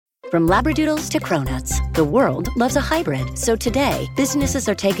From Labradoodles to Cronuts, the world loves a hybrid. So today, businesses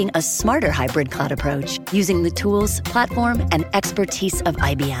are taking a smarter hybrid cloud approach using the tools, platform, and expertise of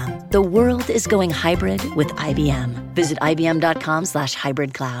IBM. The world is going hybrid with IBM. Visit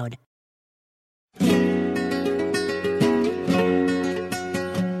ibm.com/hybridcloud.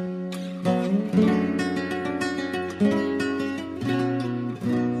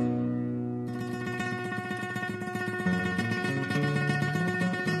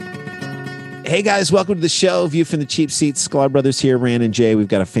 Hey guys, welcome to the show. View from the Cheap Seats. Sklar Brothers here, Rand and Jay. We've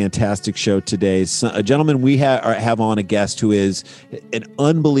got a fantastic show today. A gentleman we have on, a guest who is an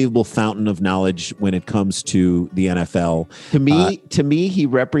unbelievable fountain of knowledge when it comes to the NFL. To me, he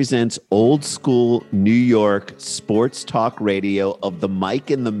represents old school New York sports talk radio of the Mike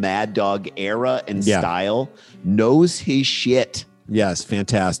and the Mad Dog era and style. Knows his shit. Yes,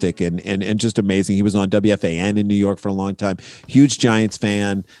 fantastic and just amazing. He was on WFAN in New York for a long time. Huge Giants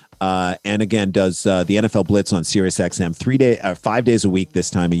fan. And again, does the NFL Blitz on Sirius XM 5 days a week this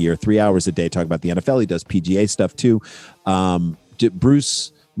time of year, 3 hours a day, talk about the NFL. He does PGA stuff too.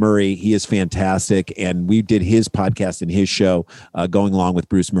 Bruce Murray, he is fantastic. And we did his podcast and his show going along with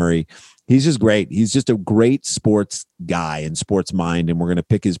Bruce Murray. He's just great. He's just a great sports guy and sports mind. And we're going to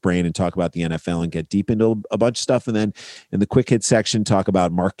pick his brain and talk about the NFL and get deep into a bunch of stuff. And then in the quick hit section, talk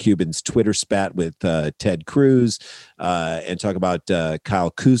about Mark Cuban's Twitter spat with Ted Cruz and talk about Kyle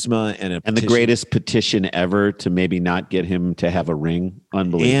Kuzma and the greatest petition ever to maybe not get him to have a ring.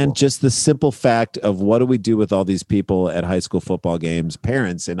 Unbelievable. And just the simple fact of what do we do with all these people at high school football games,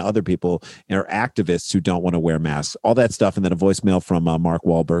 parents and other people or activists who don't want to wear masks, all that stuff. And then a voicemail from Mark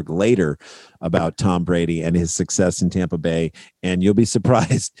Wahlberg later about Tom Brady and his success in Tampa Bay. And you'll be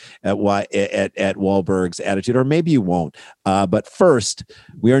surprised at Wahlberg's attitude, or maybe you won't. But first,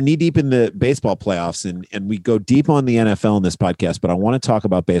 we are knee deep in the baseball playoffs and we go deep on the NFL in this podcast, but I want to talk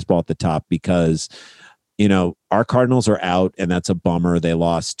about baseball at the top because, you know, our Cardinals are out, and that's a bummer. They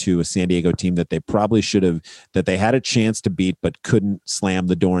lost to a San Diego team that they probably should have, that they had a chance to beat, but couldn't slam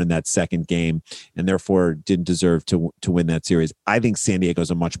the door in that second game, and therefore didn't deserve to win that series. I think San Diego's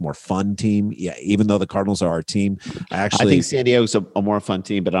a much more fun team. Yeah, even though the Cardinals are our team, I think San Diego's a more fun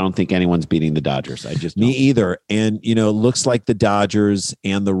team, but I don't think anyone's beating the Dodgers. Me either. And you know, it looks like the Dodgers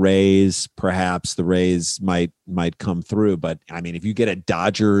and the Rays, perhaps the Rays might come through. But I mean, if you get a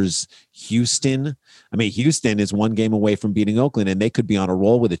Dodgers Houston, Houston is one game away from beating Oakland, and they could be on a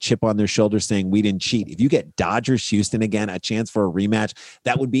roll with a chip on their shoulder saying we didn't cheat. If you get Dodgers Houston again, a chance for a rematch,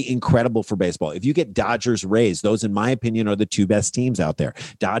 that would be incredible for baseball. If you get Dodgers Rays, those in my opinion are the two best teams out there.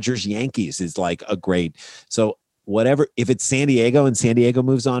 Dodgers Yankees is like a great. So whatever, if it's San Diego and San Diego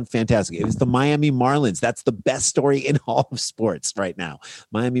moves on, fantastic. If it's the Miami Marlins, that's the best story in all of sports right now.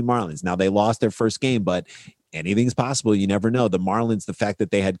 Miami Marlins. Now they lost their first game, but anything's possible. You never know. The Marlins, the fact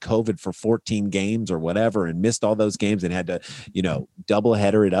that they had COVID for 14 games or whatever and missed all those games and had to, you know, double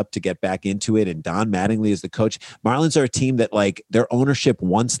header it up to get back into it. And Don Mattingly is the coach. Marlins are a team that, like, their ownership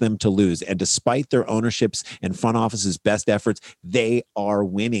wants them to lose. And despite their ownership's and front office's best efforts, they are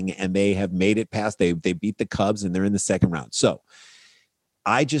winning and they have made it past. They beat the Cubs and they're in the second round. So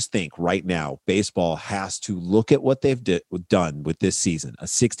I just think right now baseball has to look at what they've done with this season, a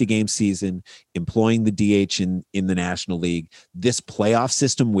 60-game season, employing the DH in the National League, this playoff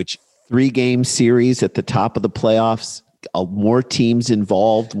system, which 3-game series at the top of the playoffs, more teams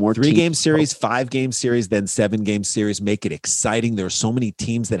involved, more 3-game series, 5-game series, then 7-game series, make it exciting. There are so many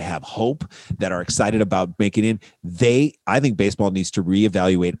teams that have hope, that are excited about making it. I think baseball needs to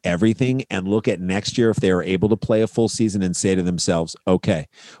reevaluate everything and look at next year if they are able to play a full season and say to themselves, okay,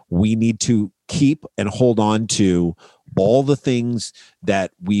 we need to keep and hold on to all the things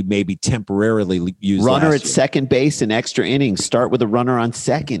that we maybe temporarily use. Runner at second base in extra innings. Start with a runner on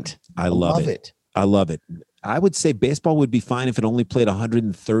second. I love it. I love it. I would say baseball would be fine if it only played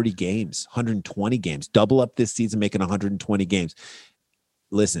 130 games, 120 games. Double up this season, making 120 games.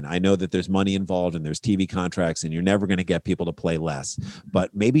 Listen, I know that there's money involved and there's TV contracts and you're never going to get people to play less,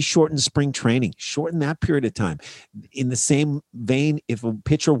 but maybe shorten spring training, shorten that period of time. In the same vein, if a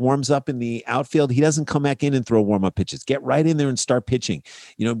pitcher warms up in the outfield, he doesn't come back in and throw warm-up pitches. Get right in there and start pitching.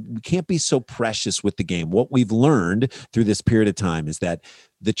 You know, we can't be so precious with the game. What we've learned through this period of time is that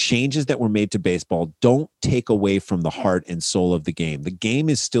the changes that were made to baseball don't take away from the heart and soul of the game. The game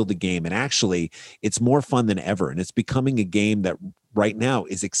is still the game. And actually, it's more fun than ever. And it's becoming a game that right now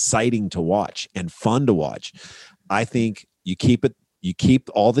is exciting to watch and fun to watch. I think you keep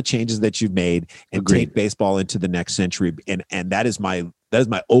all the changes that you've made and take baseball into the next century. And that is my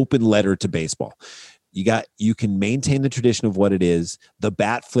open letter to baseball. You can maintain the tradition of what it is. The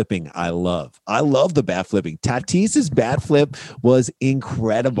bat flipping, I love the bat flipping. Tatis's bat flip was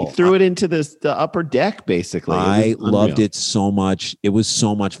incredible. He threw it into the upper deck, basically. I loved it so much. It was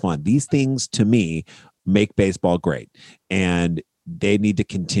so much fun. These things, to me, make baseball great, and they need to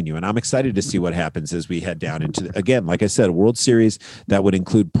continue. And I'm excited to see what happens as we head down into, again, like I said, a World Series that would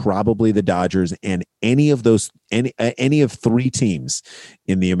include probably the Dodgers and any of 3 teams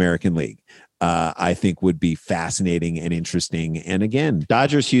in the American League. I think would be fascinating and interesting. And again,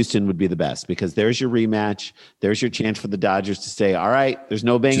 Dodgers Houston would be the best, because there's your rematch. There's your chance for the Dodgers to say, all right, there's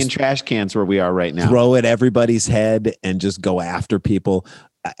no banging trash cans where we are right now. Throw at everybody's head and just go after people.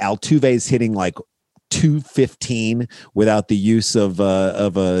 Altuve's hitting like 215 without the use of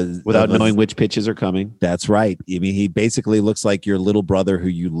knowing which pitches are coming. That's right. I mean, he basically looks like your little brother who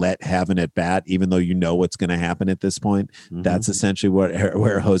you let have an at bat, even though you know what's going to happen at this point. Mm-hmm. That's essentially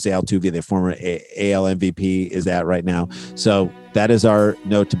where Jose Altuve, the former AL MVP, is at right now. So that is our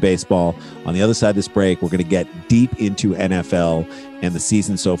note to baseball. On the other side of this break, we're going to get deep into NFL and the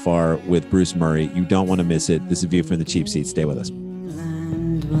season so far with Bruce Murray. You don't want to miss it. This is View from the Cheap Seat. Stay with us.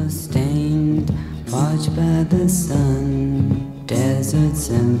 Watched by the sun, deserts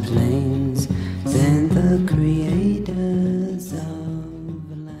and plains, then the creators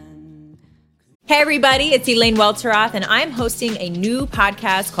of land. Hey everybody, it's Elaine Welteroth, and I'm hosting a new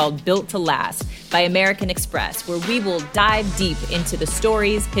podcast called Built to Last by American Express, where we will dive deep into the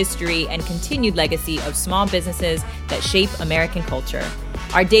stories, history, and continued legacy of small businesses that shape American culture.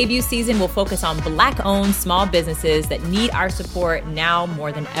 Our debut season will focus on Black-owned small businesses that need our support now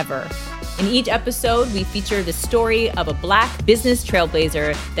more than ever. In each episode, we feature the story of a Black business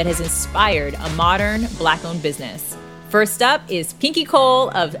trailblazer that has inspired a modern Black-owned business. First up is Pinky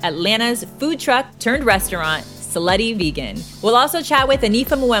Cole of Atlanta's food truck turned restaurant, Saletti Vegan. We'll also chat with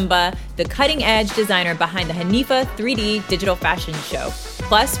Hanifa Mwemba, the cutting-edge designer behind the Hanifa 3D digital fashion show.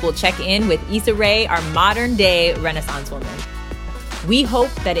 Plus, we'll check in with Issa Rae, our modern-day Renaissance woman. We hope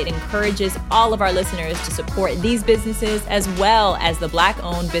that it encourages all of our listeners to support these businesses as well as the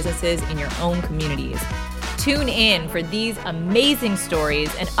Black-owned businesses in your own communities. Tune in for these amazing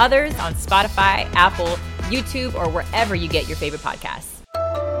stories and others on Spotify, Apple, YouTube, or wherever you get your favorite podcasts.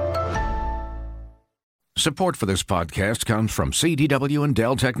 Support for this podcast comes from CDW and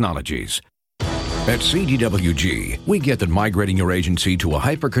Dell Technologies. At CDWG, we get that migrating your agency to a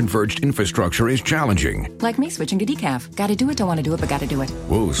hyper-converged infrastructure is challenging. Like me switching to decaf. Gotta do it, don't want to do it, but gotta do it.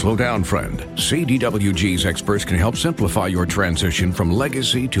 Whoa, slow down, friend. CDWG's experts can help simplify your transition from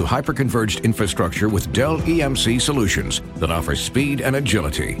legacy to hyper-converged infrastructure with Dell EMC solutions that offer speed and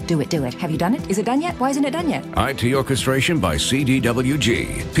agility. Do it. Have you done it? Is it done yet? Why isn't it done yet? IT orchestration by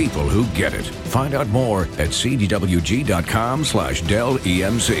CDWG. People who get it. Find out more at cdwg.com/Dell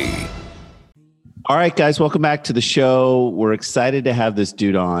EMC. All right, guys, welcome back to the show. We're excited to have this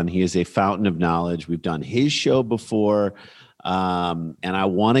dude on. He is a fountain of knowledge. We've done his show before, and I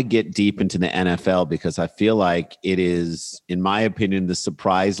want to get deep into the NFL because I feel like it is, in my opinion, the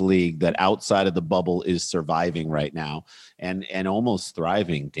surprise league that outside of the bubble is surviving right now and almost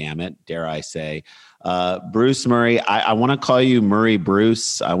thriving, damn it, dare I say. Bruce Murray, I want to call you Murray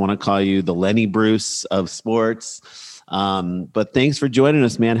Bruce. I want to call you the Lenny Bruce of sports. But thanks for joining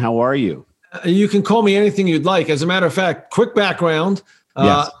us, man. How are you? You can call me anything you'd like. As a matter of fact, quick background.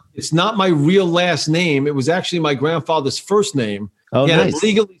 Yes. It's not my real last name. It was actually my grandfather's first name. Oh, he nice. had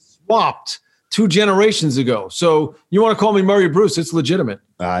legally swapped 2 generations ago. So you want to call me Murray Bruce? It's legitimate.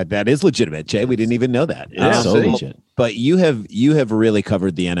 That is legitimate, Jay. We didn't even know that. Yeah, so legit. But you have really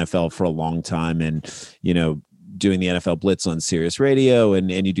covered the NFL for a long time, and doing the NFL Blitz on Sirius Radio, and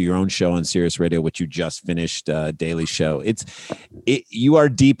you do your own show on Sirius Radio, which you just finished, daily show. You are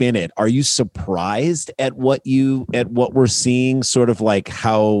deep in it. Are you surprised at what we're seeing? Sort of like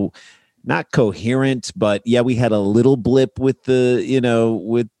how not coherent, but yeah, we had a little blip with the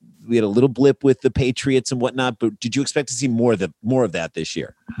Patriots and whatnot. But did you expect to see more of that this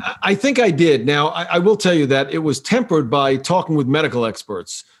year? I think I did. Now I will tell you that it was tempered by talking with medical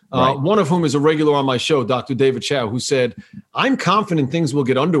experts. Right. One of whom is a regular on my show, Dr. David Chow, who said, I'm confident things will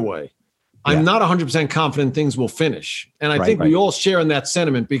get underway. I'm not 100% confident things will finish. And I think we all share in that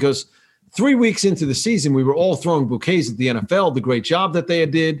sentiment because 3 weeks into the season, we were all throwing bouquets at the NFL, the great job that they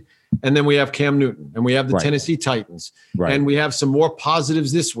did. And then we have Cam Newton and we have the Tennessee Titans and we have some more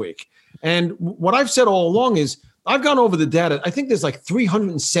positives this week. And what I've said all along is I've gone over the data. I think there's like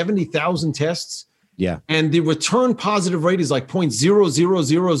 370,000 tests. Yeah. And the return positive rate is like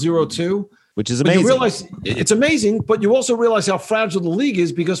 0.00002, which is amazing. You realize it's amazing, but you also realize how fragile the league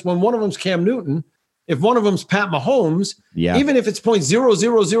is because when one of them's Cam Newton, if one of them's Pat Mahomes, even if it's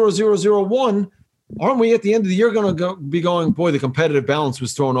 0.00001, aren't we at the end of the year going to be going, boy, the competitive balance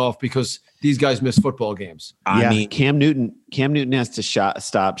was thrown off because these guys miss football games? I mean, Cam Newton has to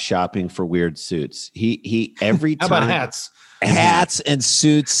stop shopping for weird suits. He every time. How about hats? Hats and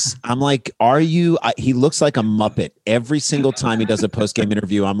suits. I'm like, he looks like a Muppet every single time he does a post-game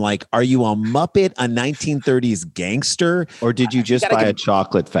interview. I'm like, are you a Muppet, a 1930s gangster? Or did you just buy a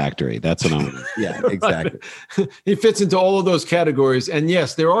chocolate factory? That's what I'm. Yeah, exactly. He fits into all of those categories. And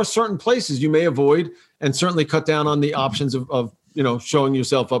yes, there are certain places you may avoid and certainly cut down on the options of showing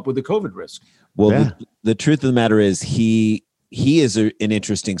yourself up with the COVID risk. Well, the truth of the matter is he is an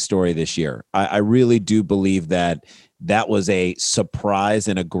interesting story this year. I really do believe that was a surprise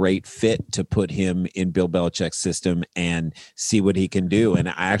and a great fit to put him in Bill Belichick's system and see what he can do. And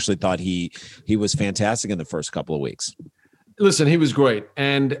I actually thought he was fantastic in the first couple of weeks. Listen, he was great.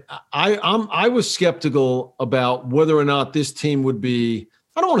 And I was skeptical about whether or not this team would be,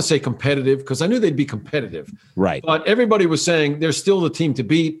 I don't want to say competitive because I knew they'd be competitive. Right. But everybody was saying they're still the team to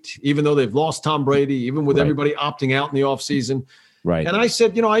beat, even though they've lost Tom Brady, even with everybody opting out in the offseason. Right. And I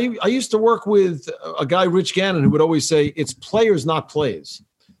said, I used to work with a guy, Rich Gannon, who would always say it's players, not plays.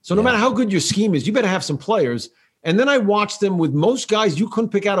 So no matter how good your scheme is, you better have some players. And then I watched them with most guys you couldn't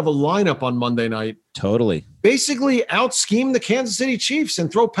pick out of a lineup on Monday night. Totally. Basically out-scheme the Kansas City Chiefs and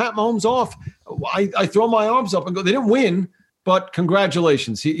throw Pat Mahomes off. I throw my arms up and go, they didn't win. But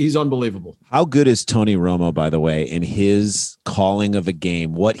congratulations. He's unbelievable. How good is Tony Romo, by the way, in his calling of a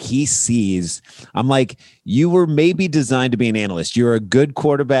game? What he sees, I'm like, you were maybe designed to be an analyst. You're a good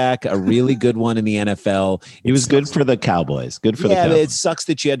quarterback, a really good one in the NFL. He was good for the Cowboys. Good for the Cowboys. It sucks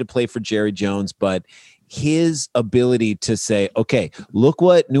that you had to play for Jerry Jones, but his ability to say, okay, look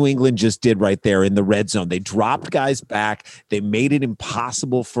what New England just did right there in the red zone. They dropped guys back. They made it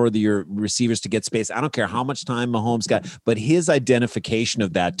impossible for your receivers to get space. I don't care how much time Mahomes got, but his identification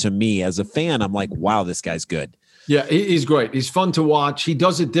of that to me as a fan, I'm like, wow, this guy's good. Yeah, he's great. He's fun to watch. He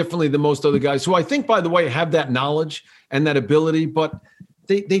does it differently than most other guys who I think, by the way, have that knowledge and that ability, but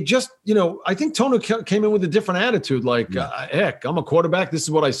they just, I think Tony came in with a different attitude. Like, heck, I'm a quarterback. This is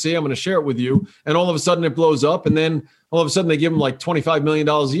what I see. I'm going to share it with you. And all of a sudden it blows up. And then all of a sudden they give him like $25 million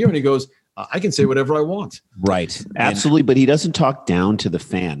a year. And he goes, I can say whatever I want. Right. Absolutely. But he doesn't talk down to the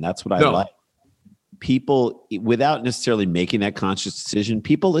fan. That's what I like. People, without necessarily making that conscious decision,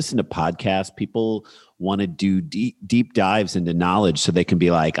 people listen to podcasts. People want to do deep dives into knowledge so they can be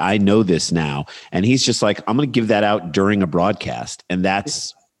like, I know this now. And he's just like, I'm going to give that out during a broadcast. And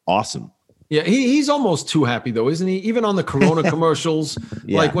that's awesome. Yeah, he's almost too happy, though, isn't he? Even on the Corona commercials,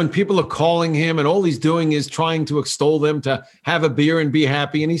 like when people are calling him and all he's doing is trying to extol them to have a beer and be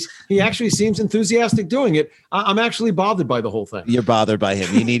happy. And he actually seems enthusiastic doing it. I'm actually bothered by the whole thing. You're bothered by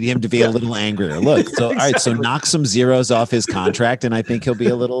him. You need him to be a little angrier. Look, so all right, so knock some zeros off his contract, and I think he'll be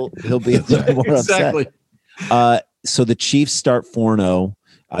a little more exactly. upset. So the Chiefs start 4-0.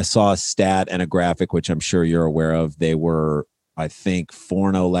 I saw a stat and a graphic, which I'm sure you're aware of. They were, I think,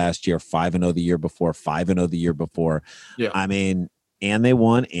 4-0 last year, 5-0 the year before, 5-0 the year before. Yeah. I mean, and they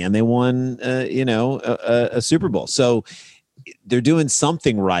won, a Super Bowl. So they're doing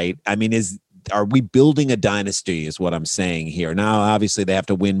something right. I mean, are we building a dynasty is what I'm saying here. Now, obviously they have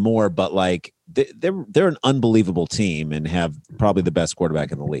to win more, but like they're an unbelievable team and have probably the best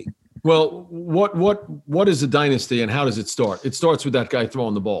quarterback in the league. Well, what is a dynasty and how does it start? It starts with that guy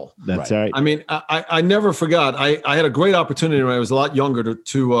throwing the ball. That's right. I mean, I never forgot. I had a great opportunity when I was a lot younger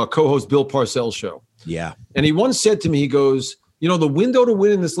to co-host Bill Parcells' show. Yeah. And he once said to me, he goes, the window to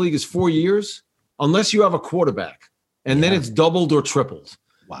win in this league is 4 years unless you have a quarterback. And then it's doubled or tripled.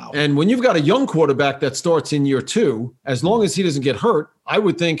 Wow. And when you've got a young quarterback that starts in year 2, as long as he doesn't get hurt, I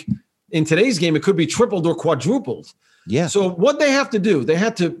would think in today's game, it could be tripled or quadrupled. Yeah. So what they have to do, they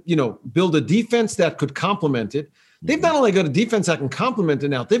had to, build a defense that could complement it. They've not only got a defense that can complement it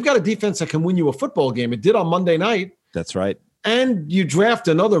now, they've got a defense that can win you a football game. It did on Monday night. That's right. And you draft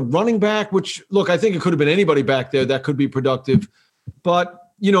another running back, which, look, I think it could have been anybody back there that could be productive. But,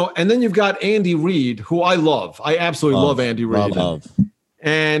 and then you've got Andy Reid, who I love. I absolutely love Andy Reid. Love.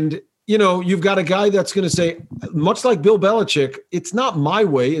 And, you've got a guy that's going to say, much like Bill Belichick, it's not my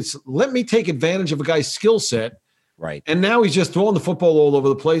way. It's let me take advantage of a guy's skill set. Right. And now he's just throwing the football all over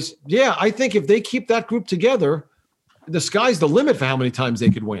the place. Yeah, I think if they keep that group together, the sky's the limit for how many times they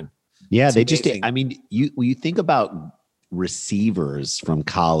could win. Yeah, It's they amazing. just, I mean, you think about receivers from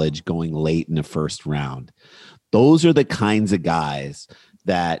college going late in the first round. Those are the kinds of guys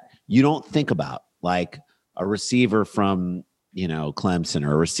that you don't think about, like a receiver from, Clemson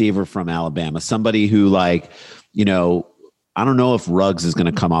or a receiver from Alabama, somebody who I don't know if Ruggs is going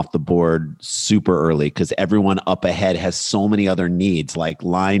to come off the board super early because everyone up ahead has so many other needs like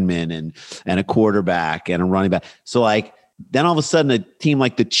linemen and a quarterback and a running back. So like then all of a sudden a team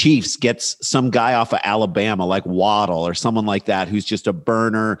like the Chiefs gets some guy off of Alabama like Waddle or someone like that who's just a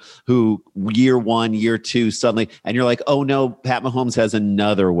burner who year 1, year 2 suddenly, and you're like, oh no, Pat Mahomes has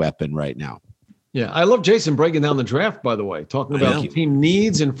another weapon right now. Yeah, I love Jason breaking down the draft, by the way, talking about team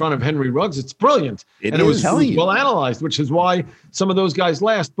needs in front of Henry Ruggs. It's brilliant. It was well analyzed, which is why some of those guys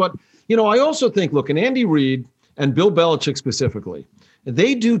last. But, I also think, look, and Andy Reid and Bill Belichick specifically,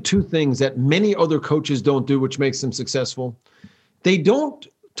 they do two things that many other coaches don't do, which makes them successful. They don't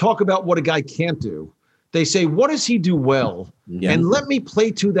talk about what a guy can't do. They say, what does he do well? Yeah. And let me play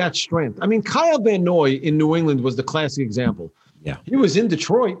to that strength. I mean, Kyle Van Noy in New England was the classic example. Yeah, he was in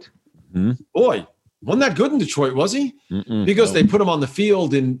Detroit. Mm-hmm. Boy, wasn't that good in Detroit, was he? Because they put him on the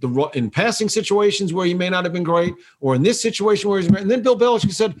field in passing situations where he may not have been great, or in this situation where he's great. And then Bill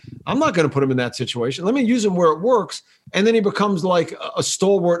Belichick said, I'm not going to put him in that situation. Let me use him where it works. And then he becomes like a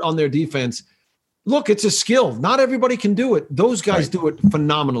stalwart on their defense. Look, it's a skill. Not everybody can do it. Those guys do it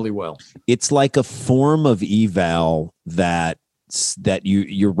phenomenally well. It's like a form of eval that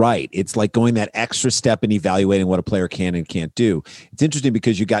you're right. It's like going that extra step in evaluating what a player can and can't do. It's interesting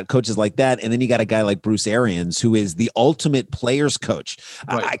because you got coaches like that, and then you got a guy like Bruce Arians, who is the ultimate players coach.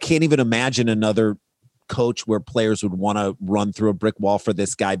 Right. I can't even imagine another coach where players would want to run through a brick wall for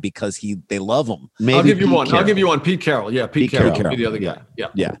this guy because they love him. Maybe I'll give you one. Pete Carroll. Yeah, Pete Carroll would be the other guy.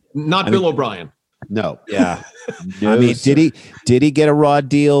 Yeah. Not Bill O'Brien. No. Yeah. No, I mean, did he get a raw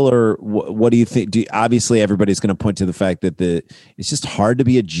deal, or what do you think? Obviously, everybody's going to point to the fact that it's just hard to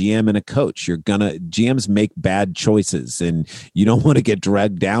be a GM and a coach. GMs make bad choices, and you don't want to get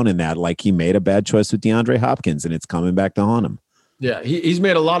dragged down in that. Like he made a bad choice with DeAndre Hopkins, and it's coming back to haunt him. Yeah, he's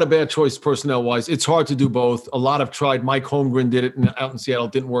made a lot of bad choices personnel-wise. It's hard to do both. A lot have tried. Mike Holmgren did it out in Seattle.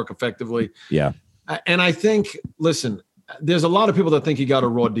 It didn't work effectively. Yeah. And I think, listen, there's a lot of people that think he got a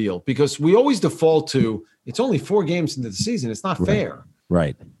raw deal because we always default to it's only 4 games into the season. It's not fair.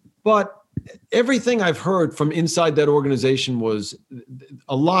 Right. But everything I've heard from inside that organization was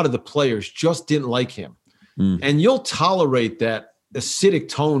a lot of the players just didn't like him. And you'll tolerate that acidic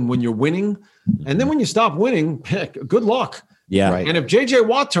tone when you're winning. And then when you stop winning, heck, good luck. Yeah. Right. And if JJ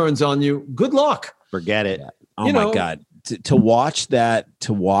Watt turns on you, good luck. Forget it. Oh my God. To watch the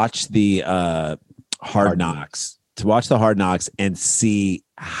Hard Knocks. To watch the Hard Knocks and see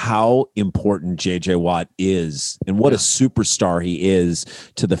how important JJ Watt is and what a superstar he is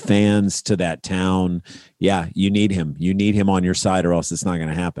to the fans, to that town. Yeah, you need him. You need him on your side or else it's not going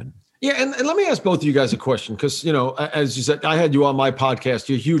to happen. Yeah, and let me ask both of you guys a question because, as you said, I had you on my podcast.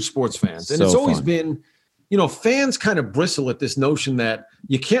 You're huge sports fans. And it's always been, fans kind of bristle at this notion that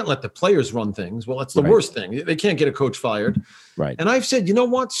you can't let the players run things. Well, that's the worst thing. They can't get a coach fired. Right. And I've said, you know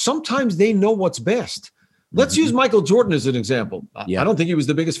what? Sometimes they know what's best. Let's use Michael Jordan as an example. I don't think he was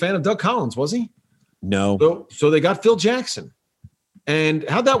the biggest fan of Doug Collins, was he? No. So they got Phil Jackson. And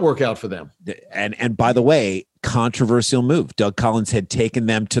how'd that work out for them? And by the way, controversial move. Doug Collins had taken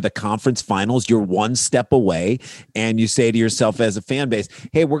them to the conference finals. You're one step away, and you say to yourself as a fan base,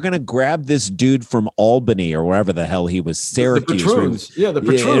 hey, we're going to grab this dude from Albany or wherever the hell he was, Syracuse. The Patroons. Yeah, the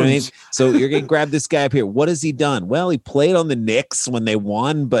Patroons. You know what I mean? So you're going to grab this guy up here. What has he done? Well, he played on the Knicks when they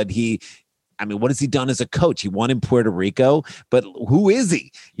won, but what has he done as a coach? He won in Puerto Rico, but who is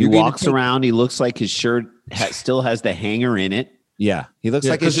he? He walks around. He looks like his shirt still has the hanger in it. Yeah, he looks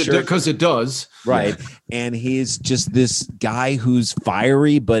like his shirt. Because it does. Right. Yeah. And he's just this guy who's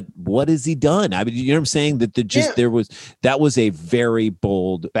fiery, but what has he done? I mean, you know what I'm saying? That was a very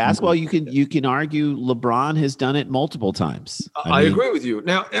bold basketball. You can argue LeBron has done it multiple times. I agree with you.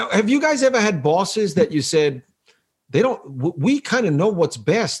 Now, have you guys ever had bosses that you said, we kind of know what's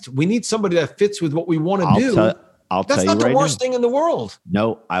best. We need somebody that fits with what we want to do. That's not the worst thing in the world.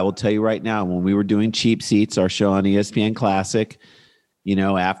 No, I will tell you right now, when we were doing Cheap Seats, our show on ESPN Classic,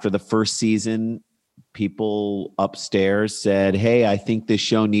 after the first season, people upstairs said, hey, I think this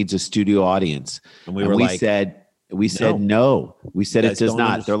show needs a studio audience. And we said, no. We said it does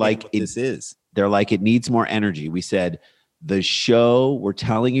not. They're like, They're like, it needs more energy. We said, the show, we're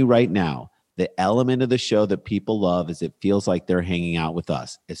telling you right now, the element of the show that people love is it feels like they're hanging out with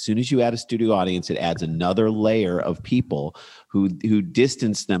us. As soon as you add a studio audience, it adds another layer of people who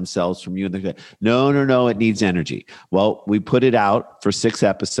distance themselves from you. And they say, no, it needs energy. Well, we put it out for 6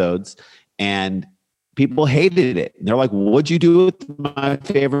 episodes and people hated it. They're like, what'd you do with my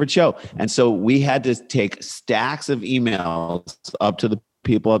favorite show? And so we had to take stacks of emails up to the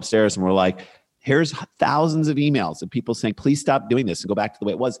people upstairs and we're like, Here's thousands of emails of people saying, please stop doing this and go back to the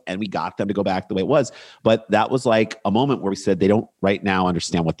way it was. And we got them to go back to the way it was. But that was like a moment where we said they don't right now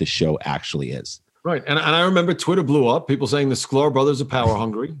understand what this show actually is. Right. And I remember Twitter blew up. People saying the Sklar brothers are power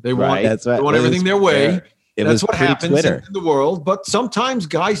hungry. They want, That's right. They want everything their way. That's what happens in the world. But sometimes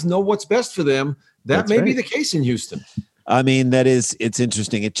guys know what's best for them. That may be the case in Houston. I mean, it's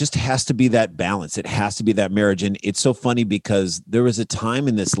interesting. It just has to be that balance. It has to be that marriage. And it's so funny because there was a time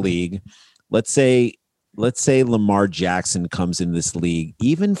in this league, let's say Lamar Jackson comes in this league,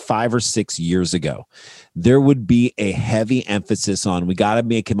 even 5 or 6 years ago, there would be a heavy emphasis on, we got to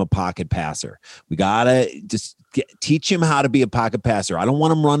make him a pocket passer. We got to just teach him how to be a pocket passer. I don't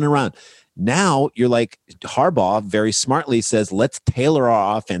want him running around. Now you're like, Harbaugh very smartly says, let's tailor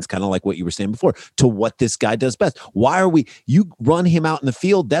our offense, kind of like what you were saying before, to what this guy does best. You run him out in the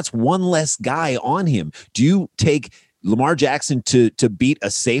field, that's one less guy on him. Do you take Lamar Jackson to beat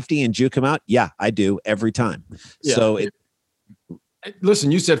a safety and juke him out? Yeah, I do every time. Yeah. So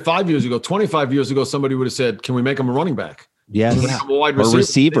listen, you said 5 years ago, 25 years ago, somebody would have said, can we make him a running back? Yes. Make him a wide receiver. Or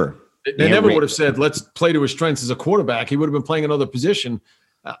receiver. They never would have said, let's play to his strengths as a quarterback. He would have been playing another position.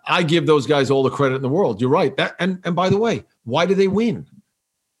 I give those guys all the credit in the world. You're right. And by the way, why do they win?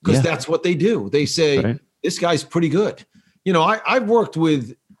 Because that's what they do. They say, this guy's pretty good. You know, I've worked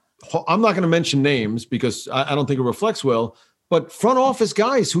with, I'm not going to mention names because I don't think it reflects well, but front office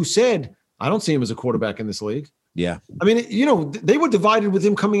guys who said, I don't see him as a quarterback in this league. Yeah. I mean, you know, they were divided with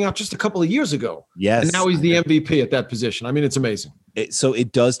him coming out just a couple of years ago. Yes. And now he's the MVP at that position. I mean, it's amazing. So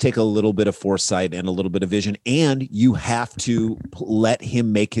it does take a little bit of foresight and a little bit of vision, and you have to let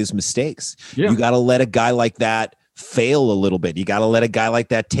him make his mistakes. Yeah. You got to let a guy like that fail a little bit. You got to let a guy like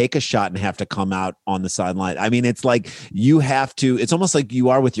that take a shot and have to come out on the sideline. I mean, it's like you have to, it's almost like you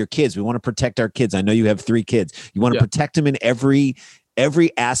are with your kids. We want to protect our kids. I know you have 3 kids. You want to protect them in every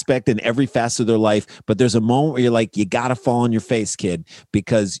aspect and every facet of their life. But there's a moment where you're like, you got to fall on your face, kid,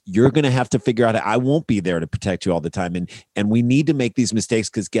 because you're going to have to figure out, I won't be there to protect you all the time. And we need to make these mistakes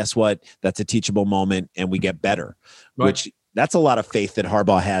because guess what? That's a teachable moment and we get better, which that's a lot of faith that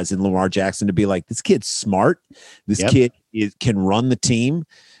Harbaugh has in Lamar Jackson to be like, this kid's smart. This kid can run the team.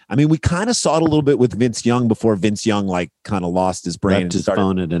 I mean, we kind of saw it a little bit with Vince Young before Vince Young kind of lost his brain and started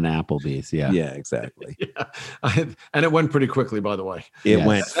phone at an Applebee's. Yeah, exactly. And it went pretty quickly, by the way. It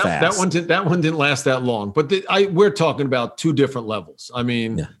went fast. That one didn't last that long. But we're talking about 2 different levels. I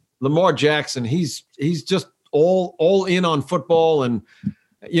mean, Lamar Jackson, he's just all in on football, and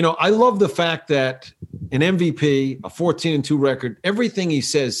you know, I love the fact that an MVP, a 14-2 record, everything he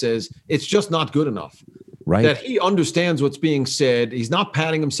says it's just not good enough. Right. That he understands what's being said. He's not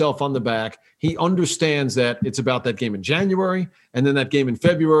patting himself on the back. He understands that it's about that game in January and then that game in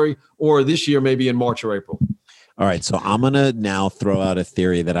February, or this year, maybe in March or April. All right. So I'm going to now throw out a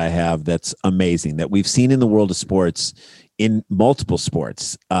theory that I have that's amazing, that we've seen in the world of sports, in multiple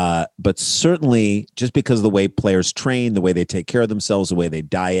sports, but certainly just because of the way players train, the way they take care of themselves, the way they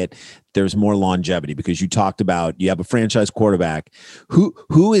diet, there's more longevity. Because you talked about, you have a franchise quarterback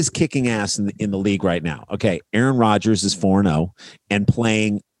who is kicking ass in the league right now. Okay, Aaron Rodgers is 4-0 and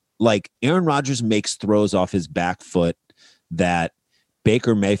playing like Aaron Rodgers makes throws off his back foot that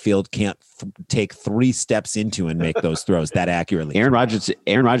Baker Mayfield can't take 3 steps into and make those throws that accurately. Aaron Rodgers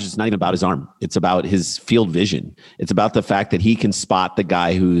is not even about his arm. It's about his field vision. It's about the fact that he can spot the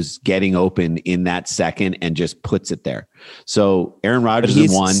guy who's getting open in that second and just puts it there. So Aaron Rodgers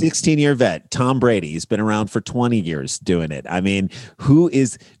is one 16-year vet. Tom Brady, he's been around for 20 years doing it. I mean, who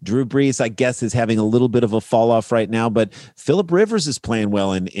is Drew Brees? I guess is having a little bit of a fall off right now, but Phillip Rivers is playing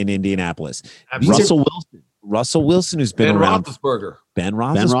well in Indianapolis. Russell Wilson, who's been around. Ben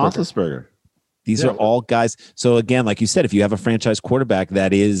Roethlisberger. These are all guys. So again, like you said, if you have a franchise quarterback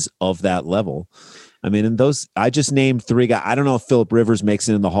that is of that level, I mean, and those, I just named 3 guys. I don't know if Phillip Rivers makes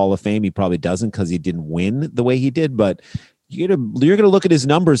it in the Hall of Fame. He probably doesn't because he didn't win the way he did, but you're going to look at his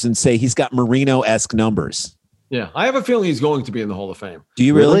numbers and say he's got Marino-esque numbers. Yeah. I have a feeling he's going to be in the Hall of Fame. Do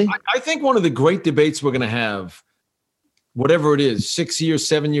you really? I think one of the great debates we're going to have, whatever it is, 6 years,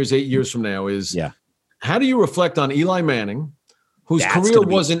 7 years, 8 years from now is, how do you reflect on Eli Manning, whose career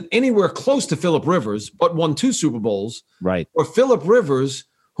wasn't anywhere close to Phillip Rivers, but won 2 Super Bowls, right? Or Phillip Rivers,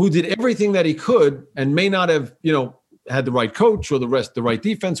 who did everything that he could and may not have, had the right coach or the right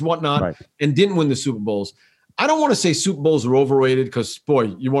defense, whatnot, and didn't win the Super Bowls. I don't want to say Super Bowls are overrated because,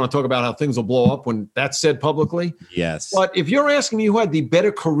 boy, you want to talk about how things will blow up when that's said publicly. Yes. But if you're asking me who had the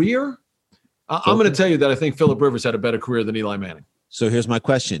better career, I'm going to tell you that I think Phillip Rivers had a better career than Eli Manning. So here's my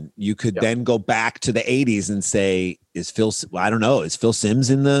question. You could then go back to the 80s and say, is Phil Simms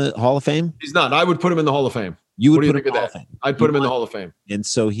in the Hall of Fame? He's not. I would put him in the Hall of Fame. You would What do you put think him in of the Hall of that? Fame. I'd put him in the Hall of Fame. And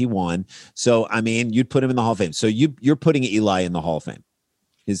so he won. So, I mean, you'd put him in the Hall of Fame. So you're putting Eli in the Hall of Fame.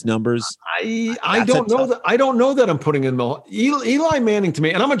 His numbers. I don't know that. I don't know that I'm putting in the Eli Manning to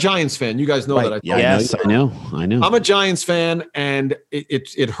me, and I'm a Giants fan. You guys know that. Yes, I know. I'm a Giants fan, and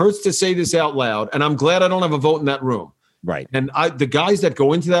it hurts to say this out loud, and I'm glad I don't have a vote in that room. Right. And the guys that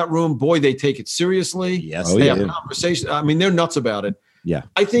go into that room, boy, they take it seriously. Yes, they have conversations. I mean, they're nuts about it. Yeah.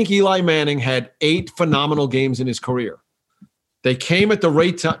 I think Eli Manning had 8 phenomenal games in his career. They came at the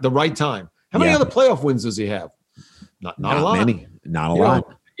right time. How many other playoff wins does he have? Not a lot. Many. Not a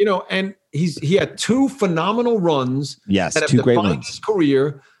lot. And he had 2 phenomenal runs. Yes, that have 2 great defined runs. his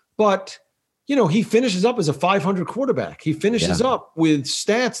career, but he finishes up as a 500 quarterback. He finishes up with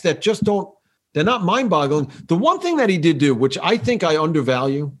stats that just they're not mind-boggling. The one thing that he did do, which I think I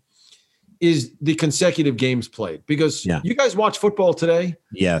undervalue, is the consecutive games played. Because you guys watch football today?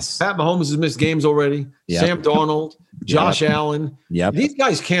 Yes. Pat Mahomes has missed games already. Yep. Sam Darnold, Josh Allen. Yep. These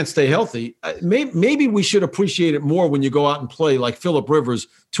guys can't stay healthy. Maybe we should appreciate it more when you go out and play like Phillip Rivers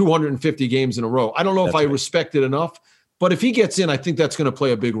 250 games in a row. I don't know if I respect it enough, but if he gets in, I think that's going to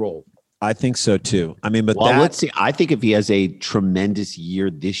play a big role. I think so too. I mean, but let's see. I think if he has a tremendous year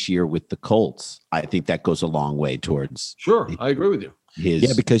this year with the Colts, I think that goes a long way towards. Sure, I agree with you.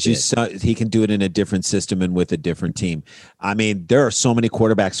 Because he can do it in a different system and with a different team. I mean, there are so many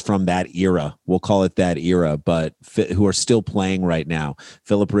quarterbacks from that era. We'll call it that era, but who are still playing right now.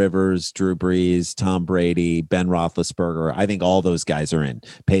 Phillip Rivers, Drew Brees, Tom Brady, Ben Roethlisberger. I think all those guys are in.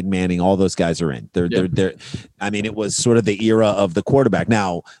 Peyton Manning, all those guys are in. They're. I mean, it was sort of the era of the quarterback.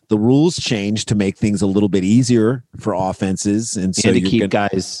 Now the rules changed to make things a little bit easier for offenses, and so to keep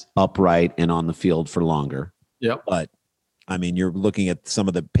guys upright and on the field for longer. Yep. But I mean, you're looking at some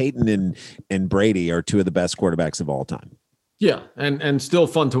of the Peyton and Brady are 2 of the best quarterbacks of all time. Yeah, and still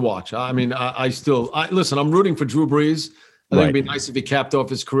fun to watch. I mean, I listen. I'm rooting for Drew Brees. I think it'd be nice if he capped off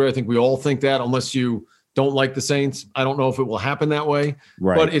his career. I think we all think that, unless you don't like the Saints. I don't know if it will happen that way.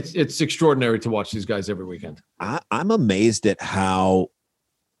 Right. But it's extraordinary to watch these guys every weekend. I'm amazed at how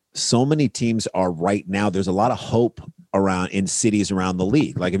so many teams are right now. There's a lot of hope around in cities around the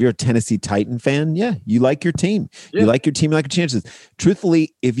league. Like if you're a Tennessee Titan fan, you like your team. You like your team, you like your chances.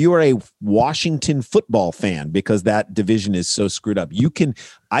 Truthfully, if you are a Washington football fan, because that division is so screwed up,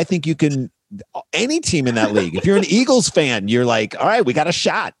 I think you can, any team in that league. If you're an Eagles fan, you're like, all right, we got a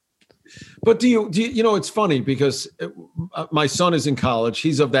shot. But do you it's funny because my son is in college.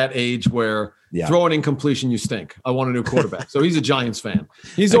 He's of that age where throw an incompletion, you stink. I want a new quarterback. So he's a Giants fan.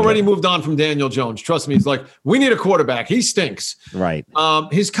 He's already moved on from Daniel Jones. Trust me. He's like, we need a quarterback. He stinks. Right.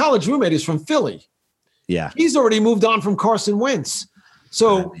 His college roommate is from Philly. Yeah. He's already moved on from Carson Wentz.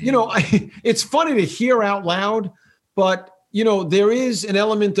 So, it's funny to hear out loud, but there is an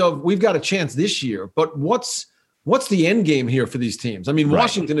element of we've got a chance this year, but what's the end game here for these teams? I mean,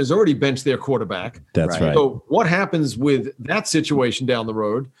 Washington has already benched their quarterback. That's right. So what happens with that situation down the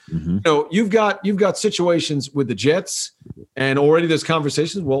road? Mm-hmm. You've got situations with the Jets, and already there's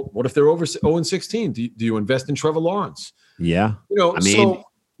conversations. Well, what if they're over 0-16? Do you invest in Trevor Lawrence? Yeah.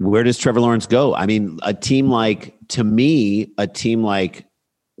 Where does Trevor Lawrence go? I mean, a team like Detroit,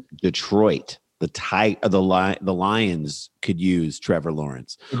 the Lions could use Trevor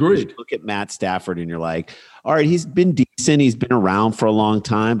Lawrence. Agreed. You look at Matt Stafford and you're like, all right, he's been decent. He's been around for a long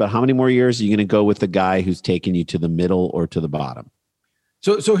time, but how many more years are you going to go with the guy who's taking you to the middle or to the bottom?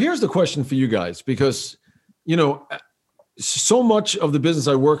 So here's the question for you guys, because, so much of the business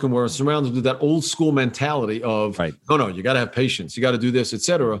I work in where it's surrounded with that old school mentality of, no, you got to have patience. You got to do this, et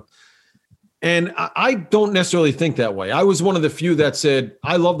cetera. And I don't necessarily think that way. I was one of the few that said,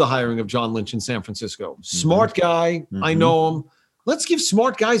 I love the hiring of John Lynch in San Francisco. Smart guy. Mm-hmm. I know him. Let's give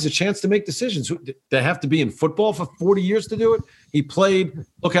smart guys a chance to make decisions. They have to be in football for 40 years to do it. He played.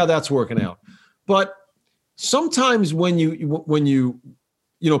 Look how that's working out. But sometimes when you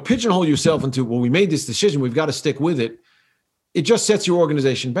pigeonhole yourself into, well, we made this decision, we've got to stick with it. It just sets your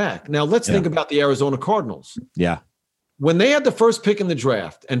organization back. Now let's think about the Arizona Cardinals. Yeah. When they had the first pick in the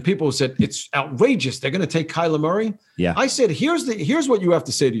draft and people said, it's outrageous, they're going to take Kyler Murray. Yeah. I said, here's what you have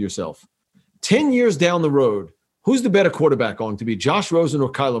to say to yourself. 10 years down the road, who's the better quarterback going to be, Josh Rosen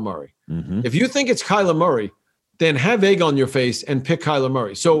or Kyler Murray? Mm-hmm. If you think it's Kyler Murray, then have egg on your face and pick Kyler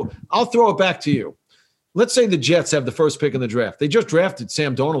Murray. So I'll throw it back to you. Let's say the Jets have the first pick in the draft. They just drafted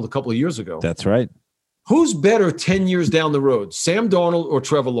Sam Darnold a couple of years ago. That's right. Who's better 10 years down the road, Sam Darnold or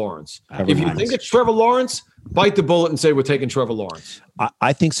Trevor Lawrence? If you think it's Trevor Lawrence, bite the bullet and say we're taking Trevor Lawrence.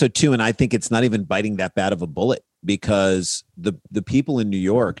 I think so too, and I think it's not even biting that bad of a bullet, because the people in New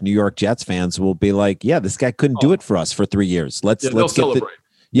York Jets fans will be like, yeah, this guy couldn't do it for us for 3 years. Let's celebrate.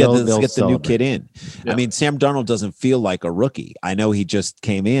 Yeah, let's get the new celebrate. kid in. Yeah. I mean, Sam Darnold doesn't feel like a rookie. I know he just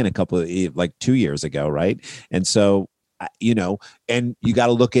came in a couple of 2 years ago, right? And so, and you got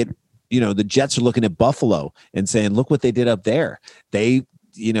to look at, the Jets are looking at Buffalo and saying, look what they did up there. They,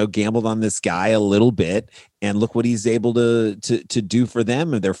 gambled on this guy a little bit, and look what he's able to do for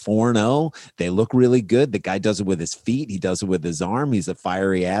them. And they're 4-0. They look really good. The guy does it with his feet. He does it with his arm. He's a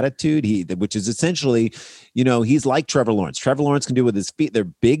fiery attitude. Which is essentially, he's like Trevor Lawrence. Trevor Lawrence can do it with his feet. They're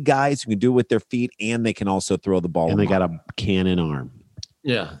big guys who can do it with their feet, and they can also throw the ball. And they got a cannon arm.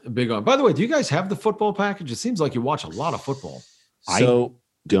 Yeah, a big arm. By the way, do you guys have the football package? It seems like you watch a lot of football. So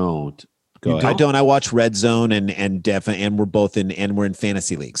don't. I don't. I watch Red Zone and we're both we're in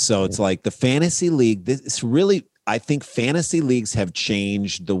fantasy leagues. So it's like the fantasy league. This really, I think fantasy leagues have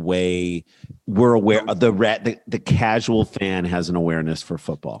changed the way we're aware. The casual fan has an awareness for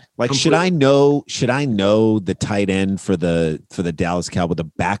football. Like, should I know the tight end for the Dallas Cowboys, the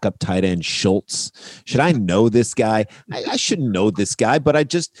backup tight end Schultz? Should I know this guy? I shouldn't know this guy, but I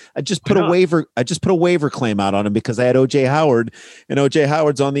just put a waiver. I just put a waiver claim out on him because I had OJ Howard, and OJ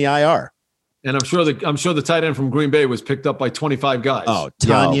Howard's on the IR. And I'm sure the tight end from Green Bay was picked up by 25 guys. Oh,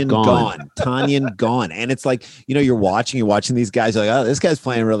 Tanyan gone. And it's like, you're watching these guys. You're like, oh, this guy's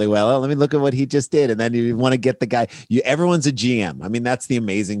playing really well. Oh, let me look at what he just did. And then you want to get the guy. Everyone's a GM. I mean, that's the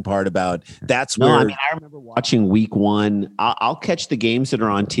amazing part about I remember watching week 1. I'll catch the games that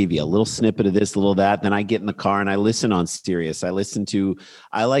are on TV, a little snippet of this, a little of that. Then I get in the car and I listen on Sirius. I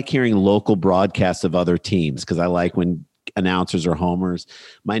like hearing local broadcasts of other teams because I like when announcers or homers.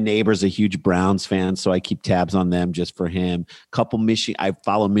 My neighbor's a huge Browns fan, so I keep tabs on them just for him. I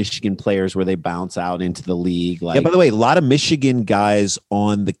follow Michigan players where they bounce out into the league. By the way, a lot of Michigan guys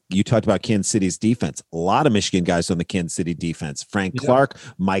you talked about Kansas City's defense. A lot of Michigan guys on the Kansas City defense. Frank Clark,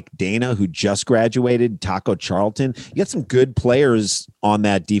 Mike Dana, who just graduated, Taco Charlton. You got some good players on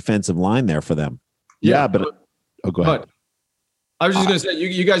that defensive line there for them. Go ahead. I was just going to say,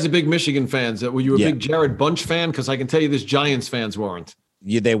 you guys are big Michigan fans. Were you a big Jared Bunch fan? Because I can tell you this, Giants fans weren't.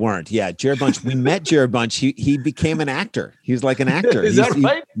 Yeah, they weren't. Yeah, Jared Bunch. We met Jared Bunch. He became an actor. He was like an actor. Is that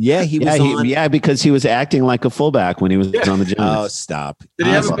right? He was because he was acting like a fullback when he was on the Giants. Oh, stop. Did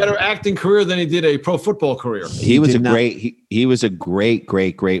he have a better acting career than he did a pro football career? He was a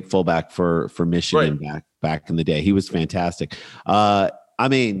great fullback for Michigan back in the day. He was fantastic.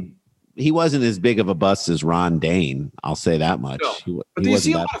 He wasn't as big of a bust as Ron Dane. I'll say that much. No. But do you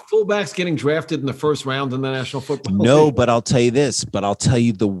see a lot of fullbacks getting drafted in the first round in the National Football League? No, but I'll tell you this. But I'll tell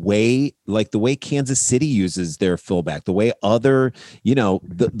you the way Kansas City uses their fullback, the way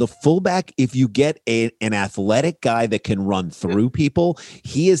the fullback, if you get an athletic guy that can run through people,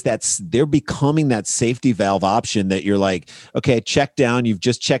 they're becoming that safety valve option that you're like, okay, check down. You've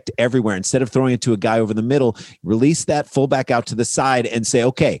just checked everywhere. Instead of throwing it to a guy over the middle, release that fullback out to the side and say,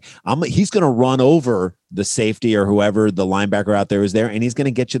 okay, he's going to run over the safety or whoever the linebacker out there is there, and he's going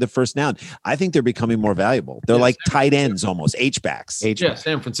to get you the first down. I think they're becoming more valuable. They're like tight ends almost, H-backs. Yeah,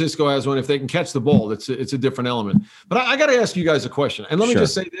 San Francisco has one. If they can catch the ball, it's a different element. But I got to ask you guys a question. And let me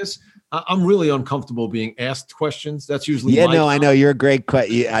just say this. I'm really uncomfortable being asked questions. That's usually I know. You're a great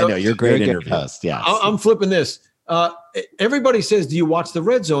I know. You're a great interview host. Yeah. I'm flipping this. Everybody says, do you watch the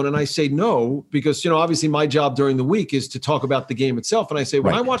Red Zone? And I say no, because, obviously my job during the week is to talk about the game itself. And I say,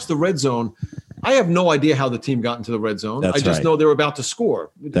 when I watch the Red Zone, I have no idea how the team got into the red zone. I just know they were about to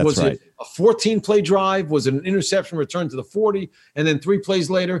score. Was it a 14-play drive? Was it an interception return to the 40? And then 3 plays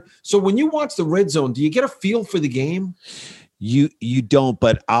later? So when you watch the red zone, do you get a feel for the game? You don't,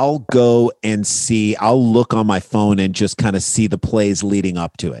 but I'll go and see. I'll look on my phone and just kind of see the plays leading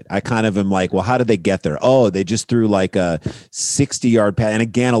up to it. I kind of am like, well, how did they get there? Oh, they just threw like a 60-yard pass. And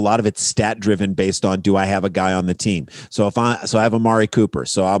again, a lot of it's stat driven based on, do I have a guy on the team? So I have Amari Cooper.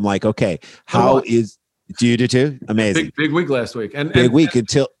 So I'm like, okay, do you do too? Amazing. Big week last week. Big week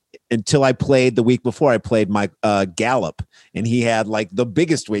until I played the week before. I played Mike Gallup, and he had like the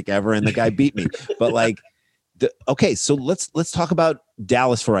biggest week ever, and the guy beat me. But like, okay, so let's talk about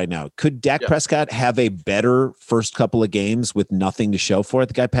Dallas for right now. Could Dak Prescott have a better first couple of games with nothing to show for it?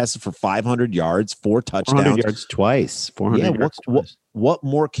 The guy passes for 500 yards, 4 touchdowns. 400 yards twice. 400 yards twice. What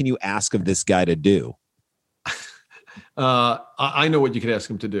more can you ask of this guy to do? I know what you could ask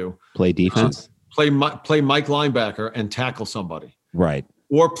him to do. Play defense. Play Mike linebacker and tackle somebody. Right.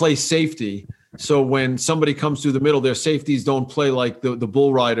 Or play safety. So when somebody comes through the middle, their safeties don't play like the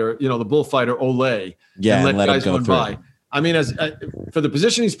bull rider, the bullfighter Olay. Yeah, and let guys run by. I mean, for the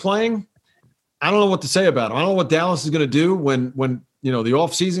position he's playing, I don't know what to say about him. I don't know what Dallas is going to do when the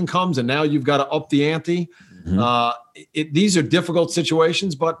offseason comes and now you've got to up the ante. Mm-hmm. These are difficult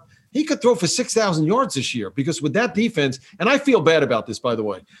situations, but he could throw for 6,000 yards this year, because with that defense, and I feel bad about this, by the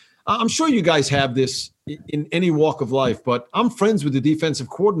way. I'm sure you guys have this in any walk of life, but I'm friends with the defensive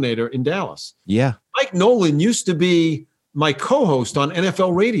coordinator in Dallas. Yeah. Mike Nolan used to be my co-host on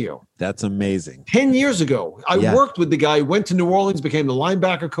NFL radio. That's amazing. 10 years ago. I worked with the guy, went to New Orleans, became the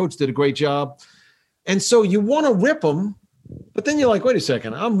linebacker coach, did a great job. And so you want to rip him, but then you're like, wait a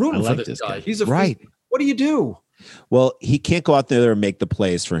second, I'm rooting for this guy. He's a right. What do you do? Well, he can't go out there and make the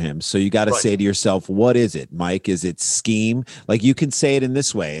plays for him. So you got to say to yourself, what is it, Mike? Is it scheme? Like, you can say it in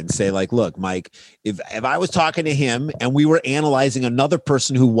this way and say, like, look, Mike, if I was talking to him and we were analyzing another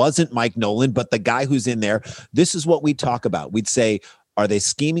person who wasn't Mike Nolan, but the guy who's in there, this is what we'd talk about. We'd say, are they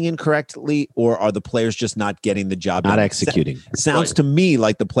scheming incorrectly, or are the players just not getting the job done? Not executing. Sounds to me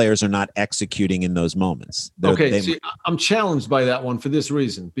like the players are not executing in those moments. I'm challenged by that one for this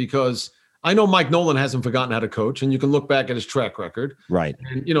reason, because I know Mike Nolan hasn't forgotten how to coach, and you can look back at his track record. Right.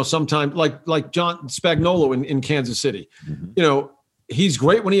 And, sometimes like John Spagnuolo in Kansas City, he's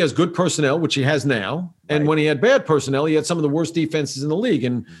great when he has good personnel, which he has now. And when he had bad personnel, he had some of the worst defenses in the league.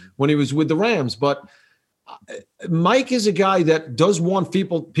 And when he was with the Rams, but Mike is a guy that does want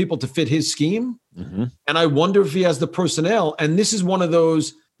people to fit his scheme. And I wonder if he has the personnel. And this is one of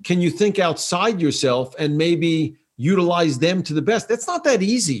those, can you think outside yourself and maybe utilize them to the best? That's not that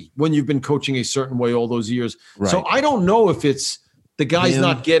easy when you've been coaching a certain way all those years. Right. So I don't know if it's the guy's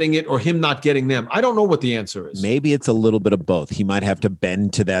not getting it or him not getting them. I don't know what the answer is. Maybe it's a little bit of both. He might have to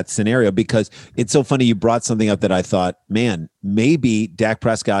bend to that scenario, because it's so funny. You brought something up that I thought, man, maybe Dak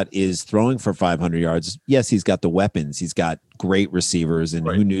Prescott is throwing for 500 yards. Yes, he's got the weapons. He's got great receivers, and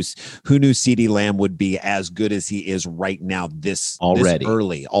who knew CeeDee Lamb would be as good as he is right now this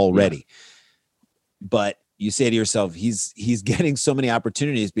early already. But you say to yourself, he's getting so many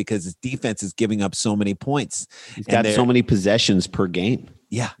opportunities because his defense is giving up so many points. He's got so many possessions per game.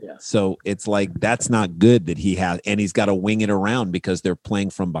 Yeah. So it's like, that's not good that he has, and he's got to wing it around because they're playing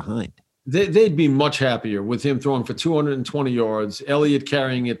from behind. They'd be much happier with him throwing for 220 yards, Elliott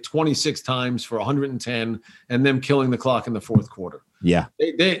carrying it 26 times for 110, and them killing the clock in the fourth quarter. Yeah.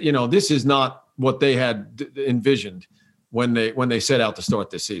 This is not what they had envisioned when they set out to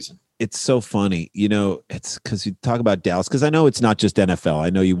start this season. It's so funny, it's because you talk about Dallas, because I know it's not just NFL.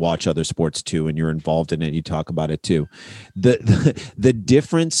 I know you watch other sports too, and you're involved in it. You talk about it too. The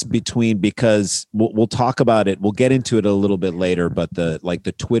difference between, because we'll talk about it. We'll get into it a little bit later, but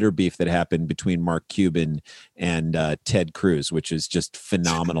the Twitter beef that happened between Mark Cuban and Ted Cruz, which is just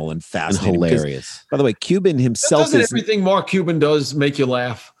phenomenal and fascinating. And hilarious. By the way, Cuban himself doesn't everything Mark Cuban does make you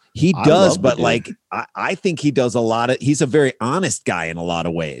laugh? He does, but I think he does a lot of, he's a very honest guy in a lot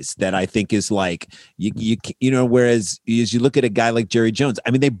of ways that I think is like, whereas as you look at a guy like Jerry Jones,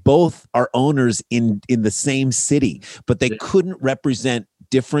 I mean, they both are owners in the same city, but they couldn't represent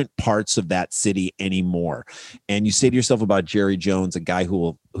different parts of that city anymore. And you say to yourself about Jerry Jones, a guy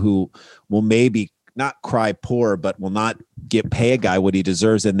who will maybe not cry poor, but will not pay a guy what he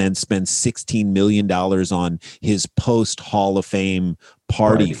deserves, and then spend $16 million on his post Hall of Fame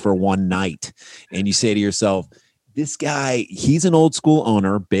party for one night. And you say to yourself, this guy, he's an old school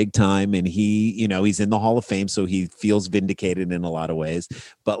owner, big time. And he's in the Hall of Fame. So he feels vindicated in a lot of ways,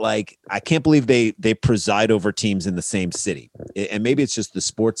 but like, I can't believe they preside over teams in the same city. And maybe it's just the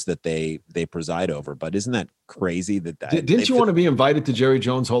sports that they preside over, but isn't that crazy didn't you want to be invited to Jerry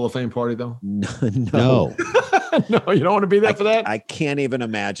Jones Hall of Fame party though? No. No, you don't want to be there for that. I can't even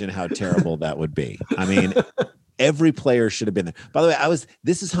imagine how terrible that would be. I mean, every player should have been there. By the way,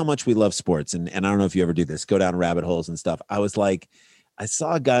 this is how much we love sports. And I don't know if you ever do this, go down rabbit holes and stuff. I was like, I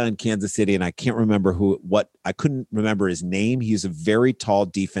saw a guy in Kansas City, and I can't remember I couldn't remember his name. He's a very tall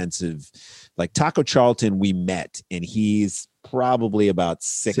defensive, like Taco Charlton we met, and he's probably about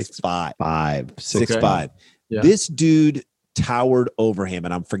 6'5". 6'5". Yeah. This dude towered over him,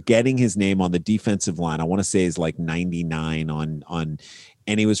 and I'm forgetting his name on the defensive line. I want to say he's like 99 on,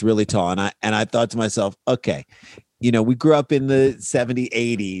 and he was really tall. And I thought to myself, okay, we grew up in the 70s,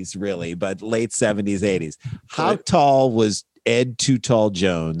 80s, really, but late 70s, 80s. How tall was Ed Too Tall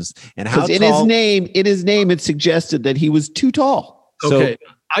Jones? And how tall? In his name, it suggested that he was too tall. Okay.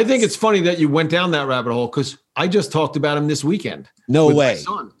 So, I think it's funny that you went down that rabbit hole, because I just talked about him this weekend. No way. My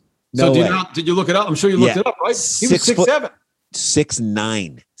son. So did you look it up? I'm sure you looked it up, right? He was 6'7".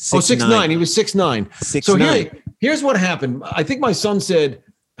 6'9". 6'9". He was 6'9". So here's what happened. I think my son said,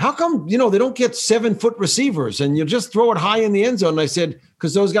 how come, they don't get 7-foot receivers and you just throw it high in the end zone? And I said,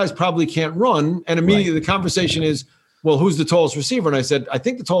 because those guys probably can't run. And immediately the conversation is, well, who's the tallest receiver? And I said, I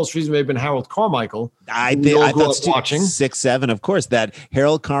think the tallest receiver may have been Harold Carmichael. I thought watching 6'7", of course, that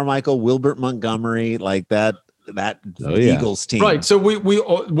Harold Carmichael, Wilbert Montgomery, like that. Eagles team. Right. So we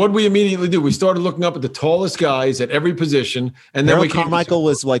what we immediately do, we started looking up at the tallest guys at every position, and then Harold Carmichael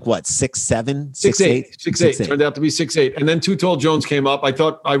was like what, 6'7", 6'8", 6'8". Turned out to be 6'8", and then Too Tall Jones came up. I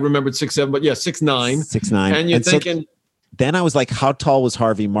thought I remembered 6'7", but yeah, 6'9". 6'9". And you're thinking. So then I was like, how tall was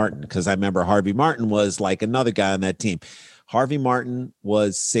Harvey Martin? Because I remember Harvey Martin was like another guy on that team. Harvey Martin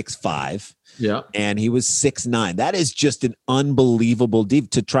was 6'5". Yeah. And he was 6'9". That is just an unbelievable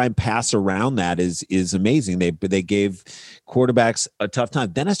deep. To try and pass around that is amazing. They gave quarterbacks a tough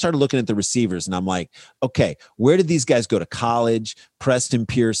time. Then I started looking at the receivers, and I'm like, okay, where did these guys go to college? Preston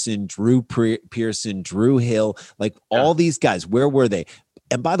Pearson, Drew Pearson, Drew Hill, like all these guys, where were they?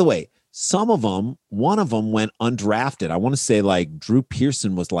 And by the way, one of them went undrafted. I want to say like Drew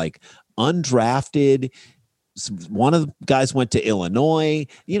Pearson was like undrafted. One of the guys went to Illinois,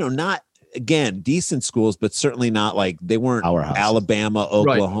 not, again, decent schools, but certainly not like, they weren't Alabama,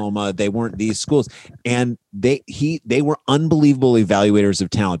 Oklahoma. Right. They weren't these schools. And they were unbelievable evaluators of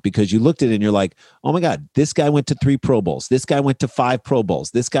talent, because you looked at it and you're like, oh my God, this guy went to 3 Pro Bowls. This guy went to 5 Pro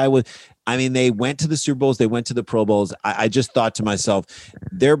Bowls. This guy they went to the Super Bowls. They went to the Pro Bowls. I just thought to myself,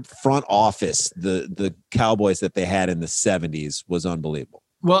 their front office, the Cowboys that they had in the 70s was unbelievable.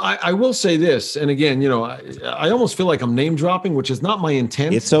 Well, I will say this, and again, I almost feel like I'm name dropping, which is not my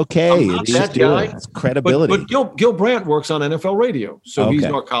intent. It's okay. That guy. It's credibility. But Gil Brandt works on NFL radio, so he's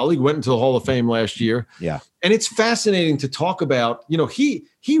our colleague. Went into the Hall of Fame last year. Yeah, and it's fascinating to talk about. He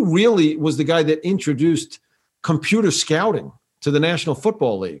really was the guy that introduced computer scouting to the National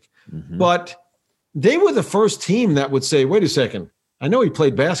Football League. Mm-hmm. But they were the first team that would say, "Wait a second, I know he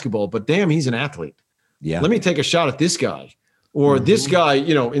played basketball, but damn, he's an athlete. Yeah, let me take a shot at this guy." Or this guy,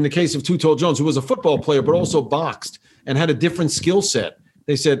 in the case of Too Tall Jones, who was a football player, but also boxed and had a different skill set.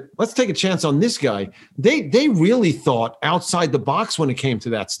 They said, let's take a chance on this guy. They really thought outside the box when it came to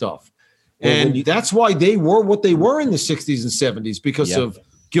that stuff. And that's why they were what they were in the 60s and 70s, because of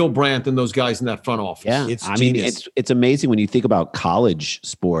Gil Brandt and those guys in that front office. Yeah, it's amazing when you think about college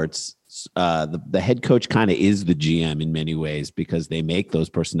sports. The head coach kind of is the GM in many ways, because they make those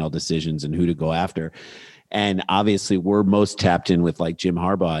personnel decisions and who to go after. And obviously we're most tapped in with like Jim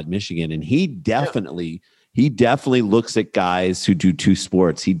Harbaugh at Michigan. And he definitely looks at guys who do 2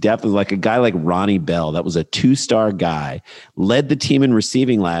 sports. He definitely, like a guy like Ronnie Bell, that was a 2-star guy, led the team in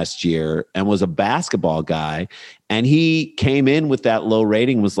receiving last year and was a basketball guy. And he came in with that low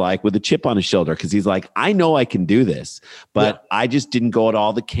rating, was like with a chip on his shoulder, because he's like, I know I can do this, but I just didn't go at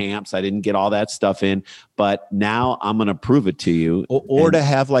all the camps. I didn't get all that stuff in, but now I'm going to prove it to you. Or to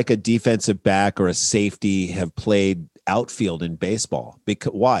have like a defensive back or a safety have played outfield in baseball.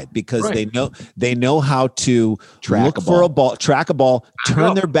 Why? Because they know how to track a ball,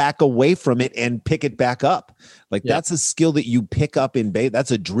 turn their back away from it and pick it back up. Like that's a skill that you pick up in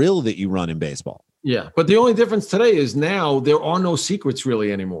that's a drill that you run in baseball. Yeah, but the only difference today is now there are no secrets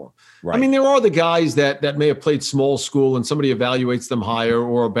really anymore. Right. I mean, there are the guys that may have played small school and somebody evaluates them higher,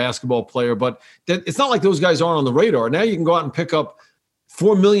 or a basketball player, but it's not like those guys aren't on the radar. Now you can go out and pick up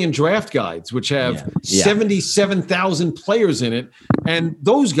 4 million draft guides, which have 77,000 players in it. And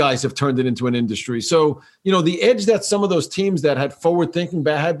those guys have turned it into an industry. So, the edge that some of those teams that had forward thinking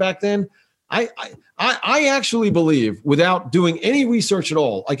had back then, I actually believe, without doing any research at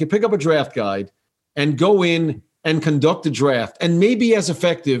all, I could pick up a draft guide and go in and conduct a draft, and maybe as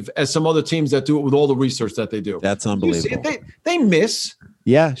effective as some other teams that do it with all the research that they do. That's unbelievable. They miss.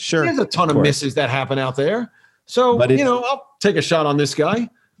 Yeah, sure. There's a ton of misses that happen out there. So, I'll take a shot on this guy.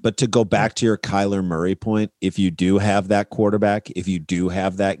 But to go back to your Kyler Murray point, if you do have that quarterback, if you do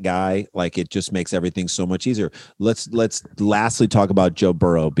have that guy, like, it just makes everything so much easier. Let's lastly talk about Joe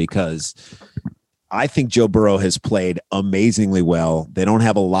Burrow, because I think Joe Burrow has played amazingly well. They don't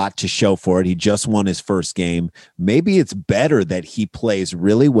have a lot to show for it. He just won his first game. Maybe it's better that he plays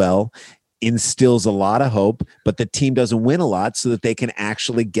really well, instills a lot of hope, but the team doesn't win a lot, so that they can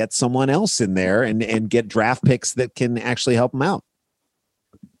actually get someone else in there and get draft picks that can actually help them out.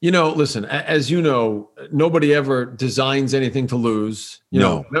 Listen, as you know, nobody ever designs anything to lose.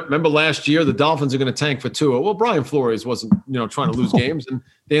 Remember last year, the Dolphins are going to tank for Tua. Well, Brian Flores wasn't, trying to lose games, and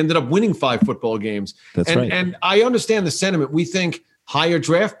they ended up winning 5 football games. That's right. And I understand the sentiment. We think higher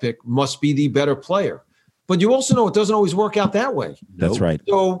draft pick must be the better player. But you also know it doesn't always work out that way. That's right.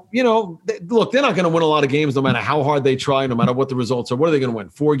 So, look, they're not going to win a lot of games no matter how hard they try, no matter what the results are. What are they going to win?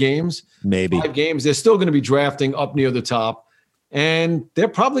 4 games? Maybe. 5 games? They're still going to be drafting up near the top. And they're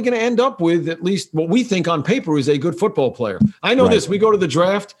probably going to end up with at least what we think on paper is a good football player. I know this. We go to the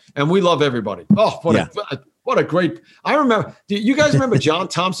draft and we love everybody. Oh, what a great – I remember – do you guys remember John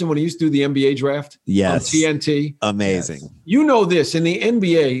Thompson when he used to do the NBA draft? Yes. On TNT? Amazing. Yes. You know this. In the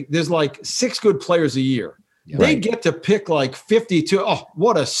NBA, there's like 6 good players a year. They get to pick like 52. Oh,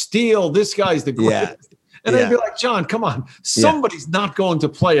 what a steal. This guy's the greatest. And they'd be like, John, come on. Somebody's not going to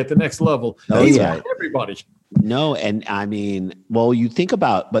play at the next level. He's got everybody. No, and I mean, well, think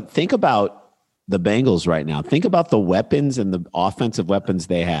about the Bengals right now. Think about the weapons and the offensive weapons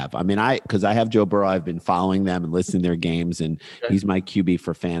they have. I mean, because I have Joe Burrow, I've been following them and listening to their games, and he's my QB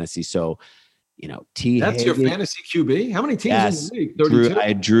for fantasy. So, that's your fantasy QB. How many teams in the league? 32? I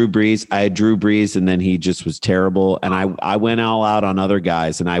had Drew Brees, and then he just was terrible. And I went all out on other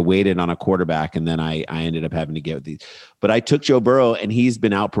guys, and I waited on a quarterback, and then I ended up having to get with these. But I took Joe Burrow, and he's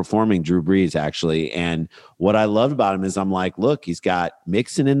been outperforming Drew Brees actually. And what I loved about him is I'm like, look, he's got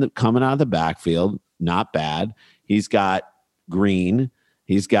Mixon coming out of the backfield, not bad. He's got Green,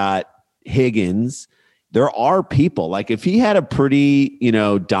 he's got Higgins. There are people, like if he had a pretty,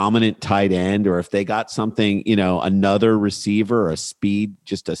 dominant tight end, or if they got something, another receiver,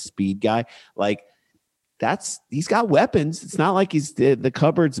 just a speed guy, like he's got weapons. It's not like the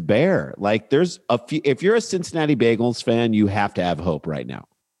cupboard's bare. Like there's if you're a Cincinnati Bengals fan, you have to have hope right now.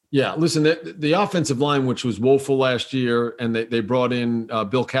 Yeah. Listen, the offensive line, which was woeful last year, and they brought in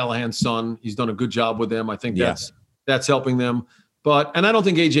Bill Callahan's son. He's done a good job with them. I think that's helping them. And I don't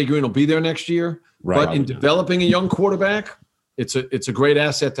think AJ Green will be there next year. Right. But in developing a young quarterback, it's a great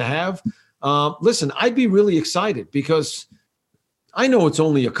asset to have. Listen, I'd be really excited because I know it's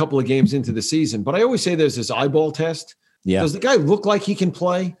only a couple of games into the season, but I always say there's this eyeball test. Yeah. Does the guy look like he can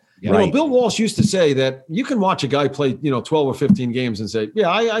play? Yeah. Bill Walsh used to say that you can watch a guy play, 12 or 15 games and say,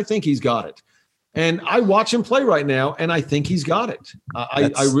 yeah, I think he's got it. And I watch him play right now, and I think he's got it.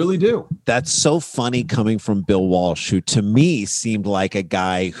 I really do. That's so funny coming from Bill Walsh, who to me seemed like a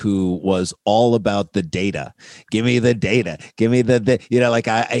guy who was all about the data. Give me the data. Give me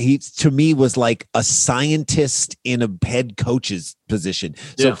he to me was like a scientist in a head coach's position.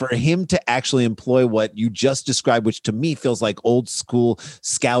 So for him to actually employ what you just described, which to me feels like old school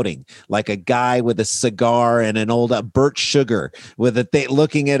scouting, like a guy with a cigar and an old Burt Sugar with a thing,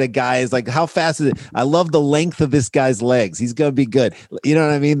 looking at a guy is like, how fast is it? I love the length of this guy's legs. He's going to be good. You know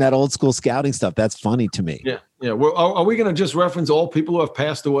what I mean? That old school scouting stuff. That's funny to me. Yeah. Yeah. Well, are we going to just reference all people who have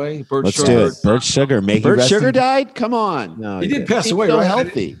passed away? Let's do it. Burt Sugar. Burt Sugar died? Come on. No, he did pass away, right?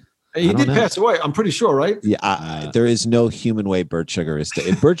 Healthy. He did pass away. I'm pretty sure, right? Yeah, there is no human way Burt Sugar is still.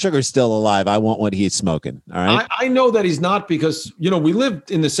 If Burt Sugar is still alive, I want what he's smoking. All right. I know that he's not because we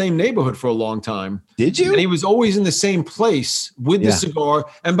lived in the same neighborhood for a long time. Did you? And he was always in the same place with the cigar.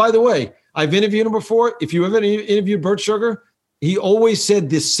 And by the way, I've interviewed him before. If you ever interviewed Burt Sugar, he always said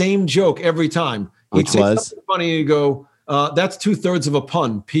the same joke every time. He'd say something funny and he'd go, "That's 2/3 of a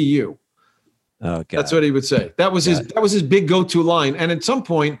pun." PU. Okay. That's what he would say. That was his big go-to line. And at some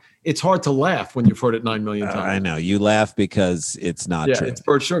point, it's hard to laugh when you've heard it 9 million times. I know you laugh because it's not true. It's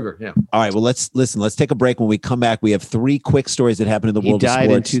Burt Sugar. Yeah. All right. Well, let's take a break. When we come back, we have 3 quick stories that happened in the world of sports. He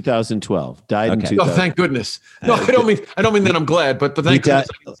died in 2012. Oh, thank goodness. No, I don't mean that I'm glad, but thank goodness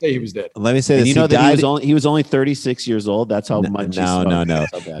I can say he was dead. Let me say this. You know that he was only 36 years old. That's how much. No.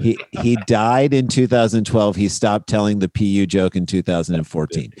 He died in 2012. He stopped telling the PU joke in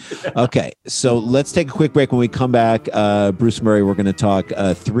 2014. Okay. So let's take a quick break. When we come back, Bruce Murray, we're going to talk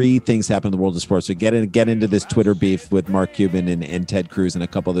 3 things happen in the world of sports. So get into this Twitter beef with Mark Cuban and Ted Cruz and a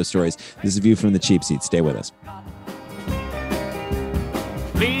couple other stories. This is a View from the Cheap Seat. Stay with us.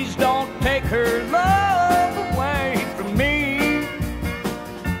 Please don't take her love away from me.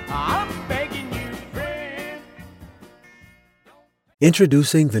 I'm begging you, friend.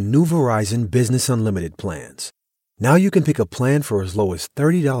 Introducing the new Verizon Business Unlimited plans. Now you can pick a plan for as low as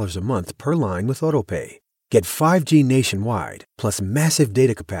 $30 a month per line with AutoPay. Get 5G nationwide, plus massive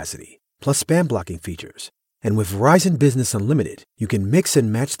data capacity, plus spam blocking features. And with Verizon Business Unlimited, you can mix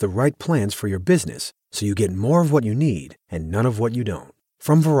and match the right plans for your business so you get more of what you need and none of what you don't.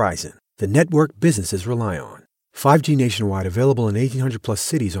 From Verizon, the network businesses rely on. 5G nationwide available in 1,800 plus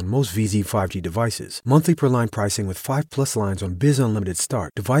cities on most VZ 5G devices. Monthly per line pricing with 5 plus lines on Biz Unlimited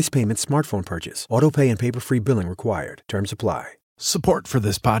Start. Device payment, smartphone purchase. AutoPay and paper-free billing required. Terms apply. Support for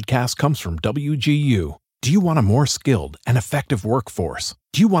this podcast comes from WGU. Do you want a more skilled and effective workforce?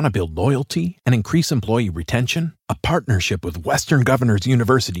 Do you want to build loyalty and increase employee retention? A partnership with Western Governors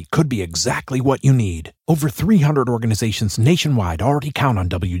University could be exactly what you need. Over 300 organizations nationwide already count on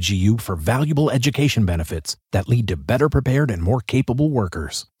WGU for valuable education benefits that lead to better prepared and more capable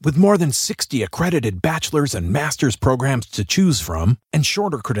workers. With more than 60 accredited bachelor's and master's programs to choose from, and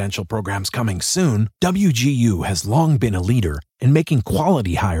shorter credential programs coming soon, WGU has long been a leader in making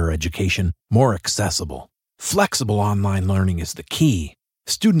quality higher education more accessible. Flexible online learning is the key.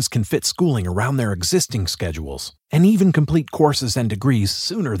 Students can fit schooling around their existing schedules and even complete courses and degrees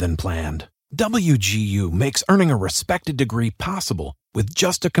sooner than planned. WGU makes earning a respected degree possible with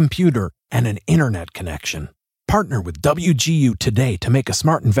just a computer and an internet connection. Partner with WGU today to make a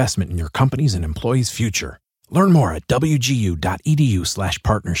smart investment in your company's and employees' future. Learn more at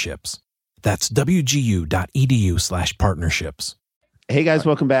wgu.edu/partnerships. That's wgu.edu/partnerships. Hey guys,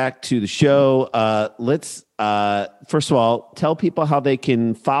 welcome back to the show. Let's first of all tell people how they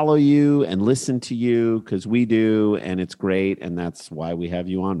can follow you and listen to you, because we do, and it's great, and that's why we have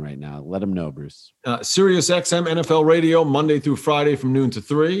you on right now. Let them know, Bruce. Sirius XM NFL Radio, Monday through Friday from noon to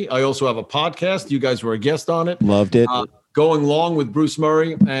 3. I also have a podcast. You guys were a guest on it. Loved it. Going Long with Bruce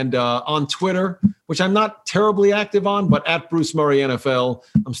Murray, and on Twitter, which I'm not terribly active on, but at Bruce Murray NFL.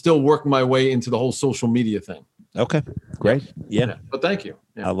 I'm still working my way into the whole social media thing. Okay, great. Yeah. But thank you.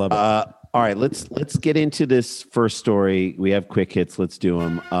 Yeah. I love it. All right, let's get into this first story. We have quick hits. Let's do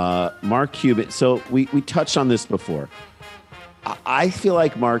them. Mark Cuban. So we touched on this before. I feel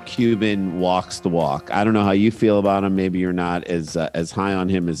like Mark Cuban walks the walk. I don't know how you feel about him. Maybe you're not as high on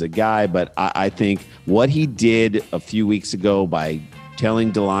him as a guy, but I think what he did a few weeks ago by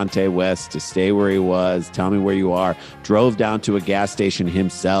telling Delonte West to stay where he was, tell me where you are, drove down to a gas station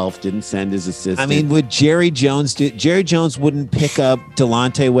himself, didn't send his assistant. I mean, would Jerry Jones do? Jerry Jones wouldn't pick up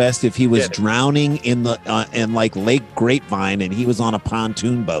Delonte West if he was drowning in the in like Lake Grapevine and he was on a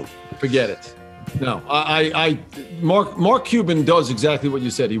pontoon boat. Forget it. No, Mark Cuban does exactly what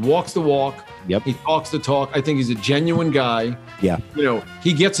you said. He walks the walk. Yep. He talks the talk. I think he's a genuine guy. Yeah. You know,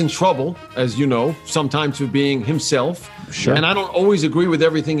 he gets in trouble, as you know, sometimes for being himself. Sure. And I don't always agree with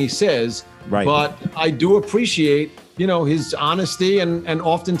everything he says. Right. But I do appreciate, you know, his honesty, and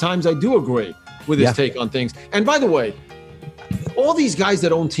oftentimes I do agree with his take on things. And by the way, all these guys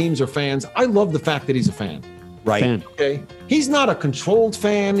that own teams are fans. I love the fact that he's a fan. Right. Fan. Okay. He's not a controlled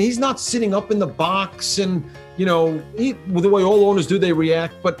fan. He's not sitting up in the box and, you know, with the way all owners do, they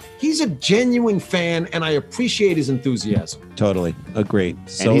react. But he's a genuine fan, and I appreciate his enthusiasm. Totally. Agreed.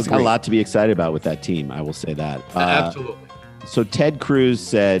 So and he's got a lot to be excited about with that team. I will say that. Absolutely. So Ted Cruz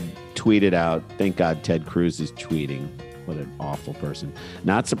tweeted out, thank God Ted Cruz is tweeting. What an awful person.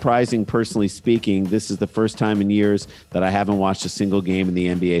 Not surprising, personally speaking, this is the first time in years that I haven't watched a single game in the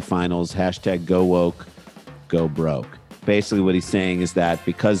NBA Finals. # go woke, go broke. Basically what he's saying is that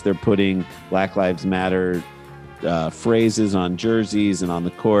because they're putting Black Lives Matter phrases on jerseys and on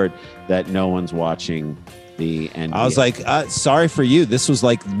the court, that no one's watching the NBA. I was like, sorry for you. This was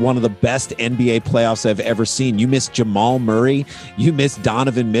like one of the best NBA playoffs I've ever seen. You missed Jamal Murray. You missed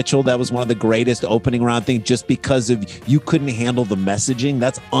Donovan Mitchell. That was one of the greatest opening round things just because of you couldn't handle the messaging.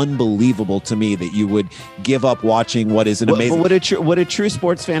 That's unbelievable to me that you would give up watching what is an amazing. But would a true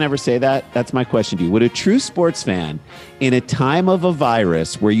sports fan ever say that? That's my question to you. Would a true sports fan, in a time of a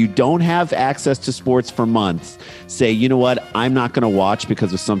virus where you don't have access to sports for months, say, you know what, I'm not going to watch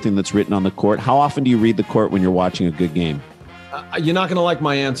because of something that's written on the court? How often do you read the court when you're watching a good game? You're not going to like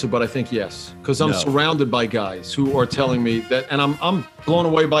my answer, but I think yes, because I'm surrounded by guys who are telling me that, and I'm blown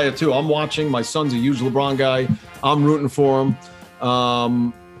away by it too. I'm watching. My son's a huge LeBron guy. I'm rooting for him.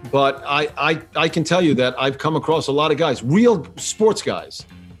 But I can tell you that I've come across a lot of guys, real sports guys,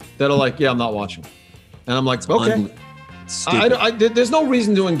 that are like, yeah, I'm not watching. And I'm like, okay. There's no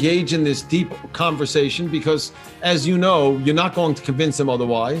reason to engage in this deep conversation because, as you know, you're not going to convince them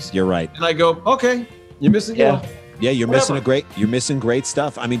otherwise. You're right. And I go, okay, you're missing. Yeah, you're missing great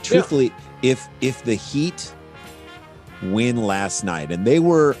stuff. I mean, truthfully, if the Heat win last night, and they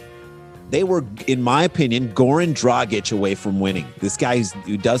were, in my opinion, Goran Dragic away from winning. This guy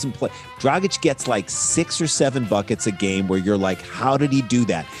who doesn't play. Dragic gets like 6 or 7 buckets a game where you're like, how did he do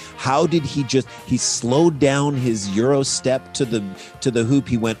that? How did he slowed down his Euro step to the hoop.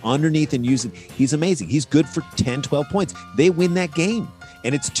 He went underneath and used it. He's amazing. He's good for 10, 12 points. They win that game.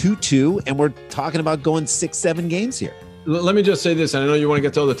 And it's 2-2, and we're talking about going 6-7 games here. Let me just say this, and I know you want to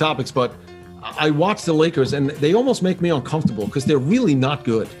get to other topics, but I watch the Lakers, and they almost make me uncomfortable because they're really not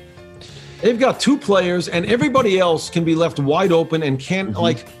good. They've got 2 players, and everybody else can be left wide open and can't,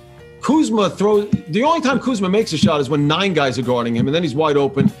 like, Kuzma throws. The only time Kuzma makes a shot is when 9 guys are guarding him, and then he's wide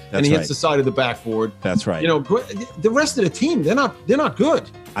open, and he hits the side of the backboard. That's right. You know, the rest of the team, they're not good.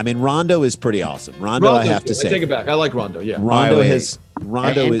 I mean, Rondo is pretty awesome. Rondo, I have to say. I take it back. I like Rondo, yeah.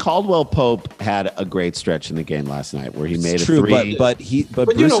 And Caldwell Pope had a great stretch in the game last night where he made a 3. But you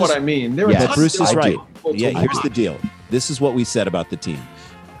know what I mean. Bruce is right. Yeah, here's the deal. This is what we said about the team.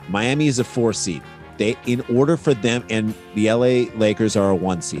 Miami is a 4 seed. in order for them, and the LA Lakers are a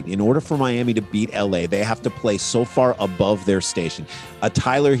 1 seed. In order for Miami to beat LA, they have to play so far above their station. A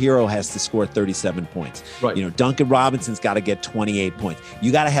Tyler Hero has to score 37 points. Right. You know, Duncan Robinson's got to get 28 points.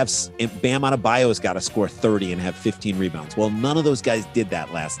 You got to have Bam Adebayo's got to score 30 and have 15 rebounds. Well, none of those guys did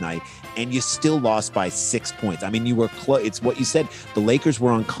that last night, and you still lost by 6 points. I mean, you were close. It's what you said. The Lakers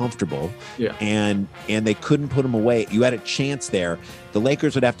were uncomfortable, and they couldn't put them away. You had a chance there. The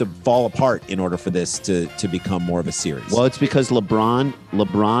Lakers would have to fall apart in order for this to become more of a series. Well, it's because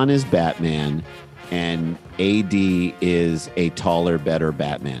LeBron is Batman, and AD is a taller, better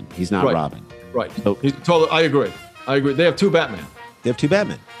Batman. He's not Robin. Right. So, he's taller. I agree. They have two Batman. They have two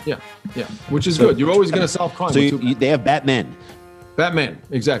Batmen. Yeah. Which is good. You're always going to solve crime. So they have Batmen. Batman.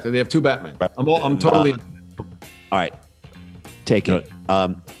 Exactly. They have two Batmen. I'm totally. All right. Take it.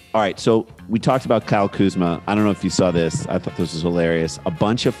 All right, so we talked about Kyle Kuzma. I don't know if you saw this. I thought this was hilarious. A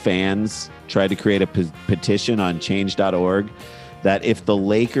bunch of fans tried to create a petition on change.org that if the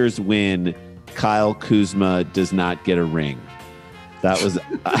Lakers win, Kyle Kuzma does not get a ring. That was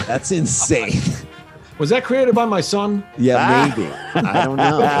that's insane. Was that created by my son? Yeah, maybe. I don't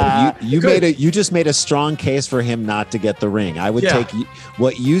know. You just made a strong case for him not to get the ring. I would take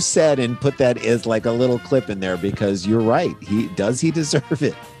what you said and put that as like a little clip in there because you're right. He deserve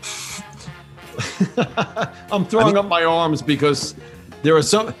it? I'm throwing up my arms because there are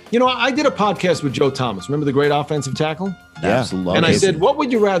some. You know, I did a podcast with Joe Thomas. Remember the great offensive tackle? Yeah, absolutely. And I said, what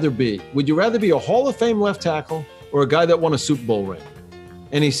would you rather be? Would you rather be a Hall of Fame left tackle or a guy that won a Super Bowl ring?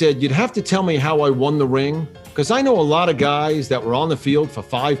 And he said, you'd have to tell me how I won the ring, because I know a lot of guys that were on the field for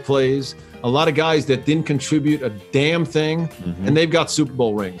 5 plays, a lot of guys that didn't contribute a damn thing, and they've got Super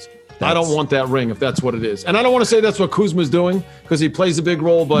Bowl rings. I don't want that ring if that's what it is. And I don't want to say that's what Kuzma's doing because he plays a big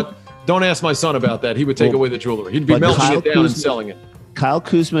role, but don't ask my son about that. He would take away the jewelry. He'd be melting it down and selling it. Kyle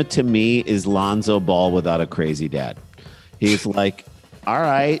Kuzma, to me, is Lonzo Ball without a crazy dad. He's like, all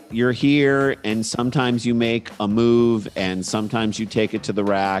right, you're here, and sometimes you make a move, and sometimes you take it to the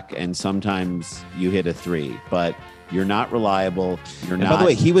rack, and sometimes you hit a 3, but you're not reliable. By the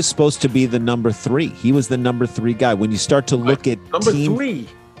way, he was supposed to be the number 3. He was the number 3 guy. When you start to look at number 3,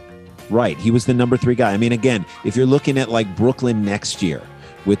 right? He was the number 3 guy. I mean, again, if you're looking at like Brooklyn next year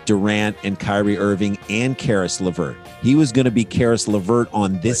with Durant and Kyrie Irving and Karis LeVert, he was going to be Karis LeVert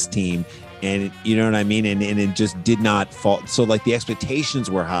on this team. And you know what I mean? And it just did not fall. So like the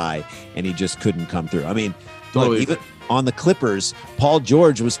expectations were high and he just couldn't come through. I mean, look, even on the Clippers, Paul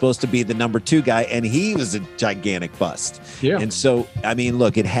George was supposed to be the number 2 guy and he was a gigantic bust. Yeah. And so, I mean,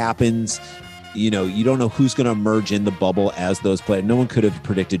 look, it happens. You know, you don't know who's going to emerge in the bubble as those players. No one could have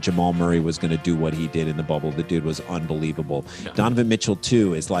predicted Jamal Murray was going to do what he did in the bubble. The dude was unbelievable. Yeah. Donovan Mitchell,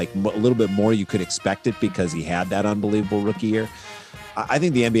 too, is like a little bit more you could expect it because he had that unbelievable rookie year. I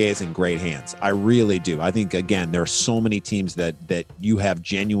think the NBA is in great hands. I really do. I think, again, there are so many teams that you have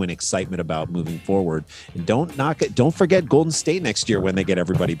genuine excitement about moving forward. And don't knock it. Don't forget Golden State next year when they get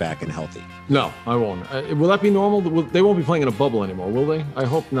everybody back and healthy. No, I won't. Will that be normal? They won't be playing in a bubble anymore, will they? I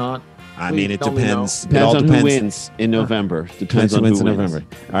hope not. I mean, it depends. Depends on who wins in November. Depends on who wins in November.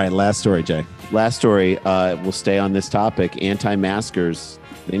 All right, last story, Jay. Last story. We'll stay on this topic. Anti-maskers,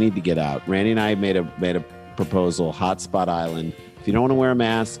 they need to get out. Randy and I made a proposal. Hotspot Island. If you don't want to wear a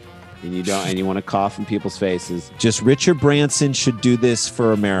mask and you want to cough in people's faces, just Richard Branson should do this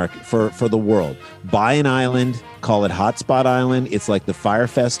for America, for the world. Buy an island, call it Hotspot Island. It's like the Fire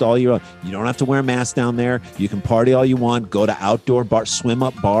Fest all year long. You don't have to wear a mask down there. You can party all you want, go to outdoor bars, swim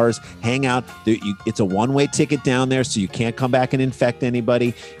up bars, hang out. It's a one-way ticket down there, so you can't come back and infect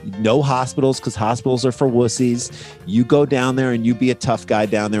anybody. No hospitals, because hospitals are for wussies. You go down there and you be a tough guy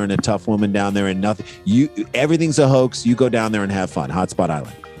down there and a tough woman down there and nothing. Everything's a hoax. You go down there and have fun. Hotspot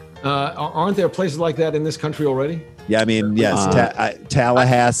Island. Aren't there places like that in this country already? Yeah, I mean, yes,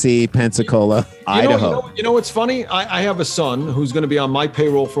 Tallahassee, Pensacola, Idaho. You know what's funny? I have a son who's going to be on my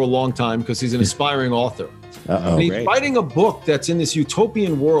payroll for a long time because he's an aspiring author. And he's writing a book that's in this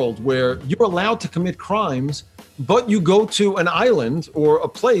utopian world where you're allowed to commit crimes, but you go to an island or a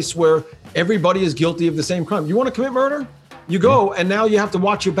place where everybody is guilty of the same crime. You want to commit murder? You go, and now you have to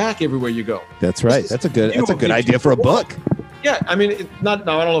watch your back everywhere you go. That's right. That's a good idea for a book. Yeah, I mean, I don't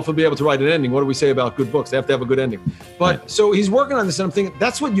know if he'll be able to write an ending. What do we say about good books? They have to have a good ending. But So he's working on this, and I'm thinking,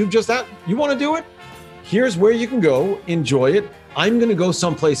 that's what you just had. You want to do it? Here's where you can go. Enjoy it. I'm going to go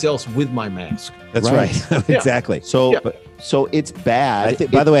someplace else with my mask. That's right. Exactly. So it's bad.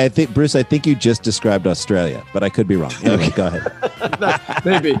 By the way, Bruce, I think you just described Australia, but I could be wrong. Anyway, go ahead.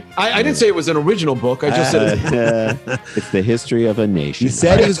 Maybe. I didn't say it was an original book. I just said it's the history of a nation. He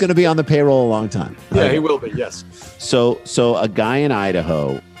said he was going to be on the payroll a long time. Yeah, he will be. Yes. So a guy in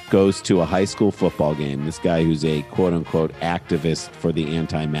Idaho goes to a high school football game. This guy who's a quote unquote activist for the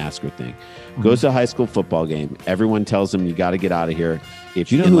anti-masker thing goes to a high school football game. Everyone tells him, you got to get out of here.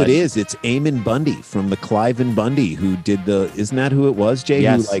 If you know who it is, it's Eamon Bundy from the Clive and Bundy who did isn't that who it was, Jay?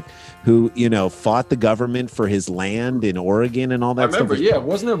 Yes. Who fought the government for his land in Oregon and all that I remember, stuff.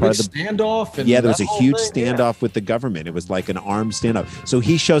 wasn't there a big standoff? And there was a huge standoff with the government. It was like an armed standoff. So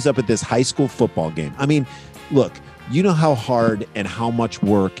he shows up at this high school football game. I mean, look, you know how hard and how much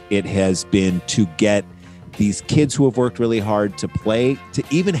work it has been to get these kids who have worked really hard to play, to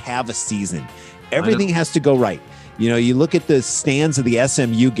even have a season. Everything has to go right. You look at the stands of the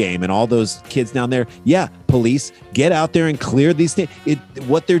SMU game and all those kids down there. Yeah, police, get out there and clear these things.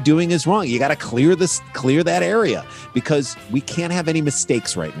 What they're doing is wrong. You got to clear that area because we can't have any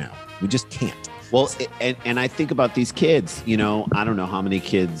mistakes right now. We just can't. Well, and I think about these kids, I don't know how many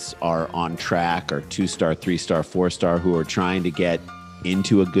kids are on track or 2-star, 3-star, 4-star who are trying to get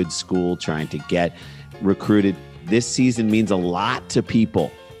into a good school, trying to get recruited. This season means a lot to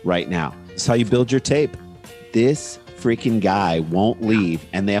people right now. It's how you build your tape. This freaking guy won't leave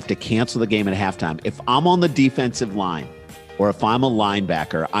and they have to cancel the game at halftime. If I'm on the defensive line or if I'm a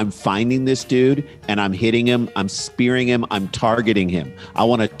linebacker, I'm finding this dude and I'm hitting him, I'm spearing him, I'm targeting him. I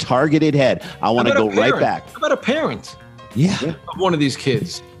want a targeted head. I want to go right back. How about a parent? Yeah. Of one of these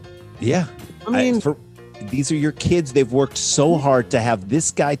kids. Yeah. I mean, these are your kids. They've worked so hard to have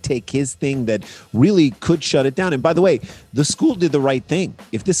this guy take his thing that really could shut it down. And by the way, the school did the right thing.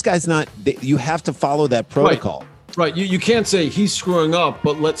 If this guy's not, you have to follow that protocol. Right. You can't say he's screwing up,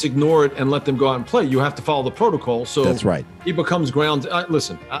 but let's ignore it and let them go out and play. You have to follow the protocol. So that's right. He becomes ground.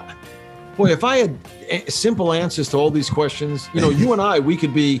 Listen, boy, if I had simple answers to all these questions, you and I, we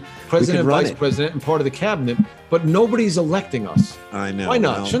could be president, vice president, and part of the cabinet, but nobody's electing us. I know. Why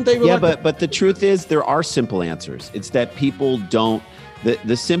not? Well, shouldn't they? Yeah, but the truth is there are simple answers. It's that people don't.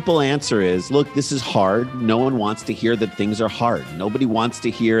 The simple answer is, look, this is hard. No one wants to hear that things are hard. Nobody wants to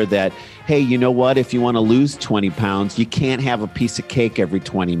hear that, hey, you know what? If you want to lose 20 pounds, you can't have a piece of cake every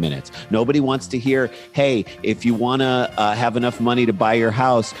 20 minutes. Nobody wants to hear, hey, if you want to have enough money to buy your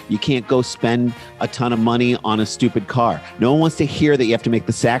house, you can't go spend a ton of money on a stupid car. No one wants to hear that you have to make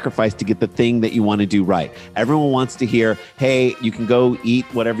the sacrifice to get the thing that you want to do right. Everyone wants to hear, hey, you can go eat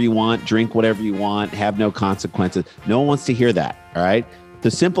whatever you want, drink whatever you want, have no consequences. No one wants to hear that. All right.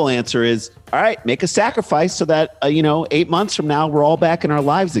 The simple answer is, all right, make a sacrifice so that, 8 months from now, we're all back in our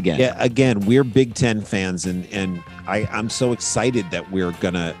lives again. Yeah. Again, we're Big Ten fans and I'm so excited that we're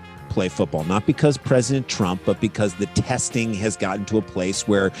going to play football, not because President Trump, but because the testing has gotten to a place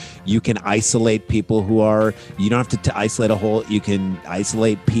where you can isolate people you don't have to isolate you can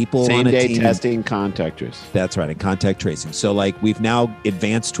isolate people Same on a day team. testing, contact tracing. That's right, and contact tracing. So we've now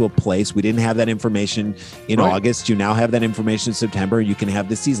advanced to a place, we didn't have that information in August. You now have that information in September. You can have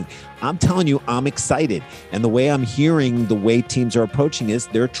this season. I'm telling you, I'm excited. And the way I'm hearing the way teams are approaching is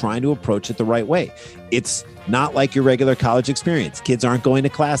they're trying to approach it the right way. It's not like your regular college experience. Kids aren't going to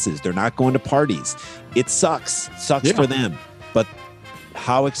classes. They're not going to parties. It sucks for them. But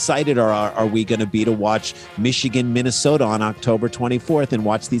how excited are we going to be to watch Michigan, Minnesota on October 24th and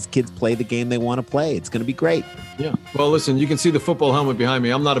watch these kids play the game they want to play? It's going to be great. Yeah. Well, listen, you can see the football helmet behind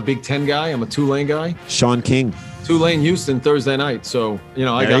me. I'm not a Big Ten guy. I'm a Tulane guy. Sean King. Tulane, Houston, Thursday night. So,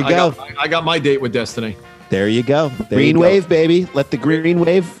 I got my date with destiny. There you go. Green wave, baby. Let the green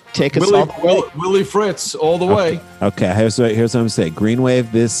wave take us all the way. Willie Fritz all the way. Okay. Here's what I'm going to say. Green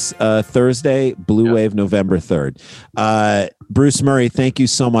wave this Thursday, blue wave November 3rd. Bruce Murray, thank you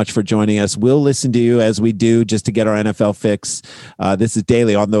so much for joining us. We'll listen to you as we do just to get our NFL fix. This is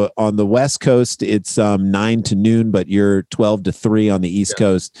daily on the West Coast. It's 9 to noon, but you're 12 to 3 on the East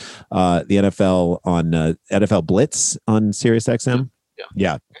Coast. The NFL on NFL Blitz on Sirius XM.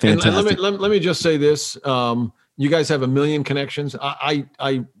 Yeah, fantastic. And let me just say this: you guys have a million connections.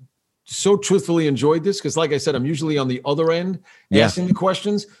 I so truthfully enjoyed this because, like I said, I'm usually on the other end asking the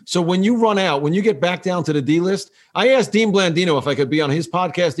questions. So when you run out, when you get back down to the D list, I asked Dean Blandino if I could be on his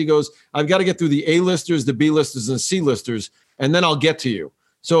podcast. He goes, "I've got to get through the A listers, the B listers, and the C listers, and then I'll get to you."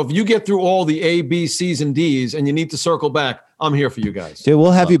 So if you get through all the A, B, C's, and D's, and you need to circle back, I'm here for you guys. Dude,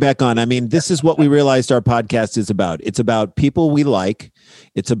 we'll have you back on. I mean, this is what we realized our podcast is about. It's about people we like.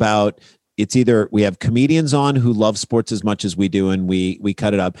 It's either we have comedians on who love sports as much as we do and we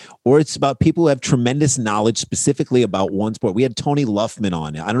cut it up, or it's about people who have tremendous knowledge specifically about one sport. We had Tony Luffman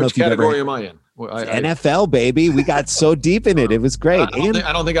on. I don't know if you category am I in? NFL, baby. We got so deep in it. It was great.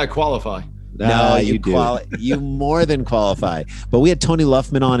 I don't think I qualify. No, you more than qualify. But we had Tony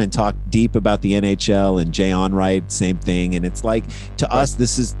Luffman on and talked deep about the NHL and Jay Onrait, same thing. And it's like, to us,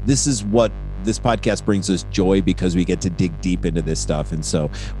 this is what this podcast brings us joy because we get to dig deep into this stuff. And so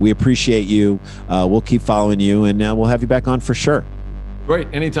we appreciate you. We'll keep following you, and we'll have you back on for sure. Great.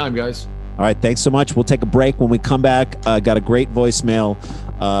 Anytime, guys. All right. Thanks so much. We'll take a break. When we come back, got a great voicemail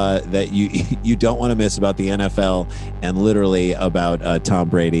that you don't want to miss about the NFL and literally about Tom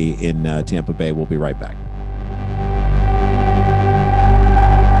Brady in Tampa Bay. We'll be right back.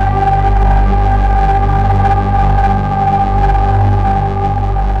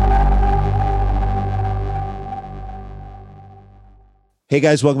 Hey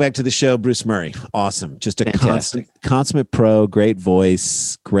guys, welcome back to the show. Bruce Murray, awesome, just a consummate pro, great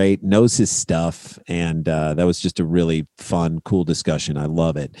voice, great, knows his stuff, and that was just a really fun, cool discussion. I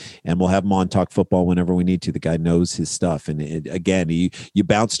love it, and we'll have him on Talk Football whenever we need to. The guy knows his stuff, and you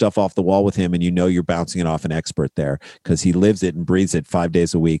bounce stuff off the wall with him, and you're bouncing it off an expert there because he lives it and breathes it 5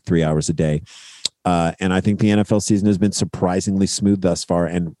 days a week, 3 hours a day. And I think the NFL season has been surprisingly smooth thus far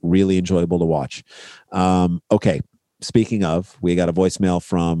and really enjoyable to watch. Okay. Speaking of, we got a voicemail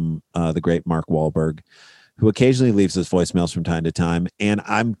from the great Mark Wahlberg, who occasionally leaves us voicemails from time to time. And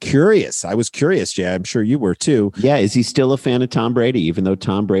I'm curious. I was curious, Jay. I'm sure you were too. Yeah. Is he still a fan of Tom Brady, even though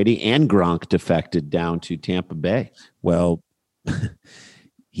Tom Brady and Gronk defected down to Tampa Bay? Well,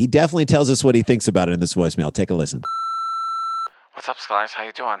 he definitely tells us what he thinks about it in this voicemail. Take a listen. What's up, guys? How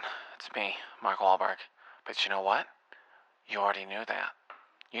you doing? It's me, Mark Wahlberg. But you know what? You already knew that.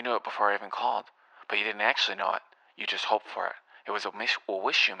 You knew it before I even called. But you didn't actually know it. You just hoped for it. It was a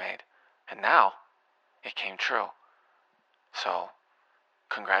wish you made. And now, it came true. So,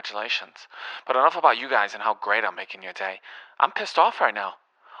 congratulations. But enough about you guys and how great I'm making your day. I'm pissed off right now.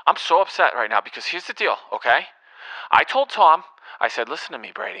 I'm so upset right now because here's the deal, okay? I told Tom, I said, listen to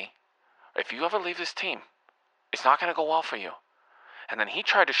me, Brady. If you ever leave this team, it's not going to go well for you. And then he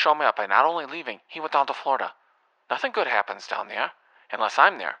tried to show me up by not only leaving, he went down to Florida. Nothing good happens down there unless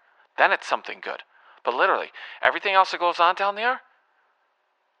I'm there. Then it's something good. But literally, everything else that goes on down there,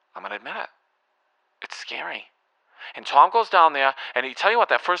 I'm going to admit it. It's scary. And Tom goes down there, and he tell you what,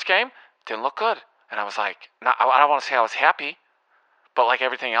 that first game didn't look good. And I was like, I don't want to say I was happy, but like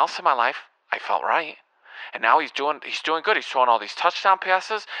everything else in my life, I felt right. And now he's doing good. He's throwing all these touchdown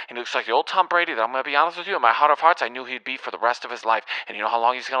passes, and he looks like the old Tom Brady that I'm going to be honest with you. In my heart of hearts, I knew he'd be for the rest of his life. And you know how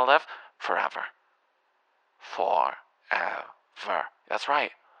long he's going to live? Forever. Forever. That's right.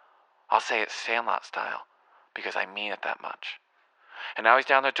 I'll say it Sandlot style because I mean it that much. And now he's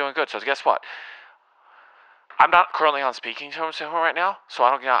down there doing good. So guess what? I'm not currently on speaking to him right now, so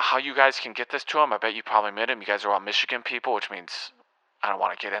I don't know how you guys can get this to him. I bet you probably met him. You guys are all Michigan people, which means I don't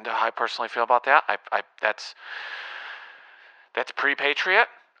want to get into how I personally feel about that. That's pre-Patriot.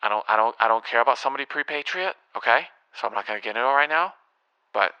 I don't care about somebody pre-Patriot. Okay, so I'm not going to get into it right now.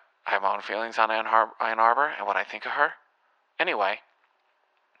 But I have my own feelings on Ann Arbor and what I think of her. Anyway.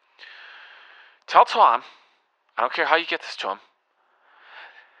 Tell Tom, I don't care how you get this to him,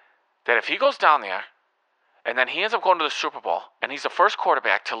 that if he goes down there and then he ends up going to the Super Bowl and he's the first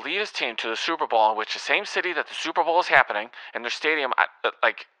quarterback to lead his team to the Super Bowl, in which the same city that the Super Bowl is happening, in their stadium,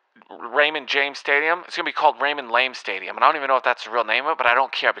 like Raymond James Stadium, it's going to be called Raymond Lame Stadium. And I don't even know if that's the real name of it, but I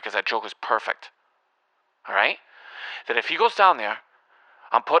don't care because that joke is perfect. All right? That if he goes down there,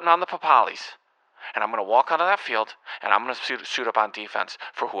 I'm putting on the Papalis and I'm going to walk onto that field and I'm going to suit up on defense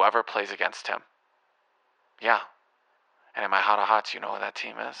for whoever plays against him. Yeah. And in my heart of hearts, you know who that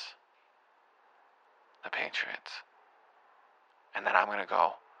team is? The Patriots. And then I'm going to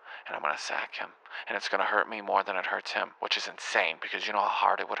go and I'm going to sack him. And it's going to hurt me more than it hurts him, which is insane because you know how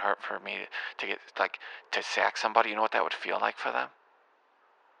hard it would hurt for me to sack somebody? You know what that would feel like for them?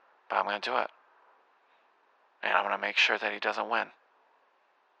 But I'm going to do it. And I'm going to make sure that he doesn't win.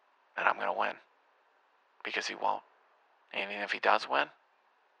 And I'm going to win. Because he won't. And even if he does win,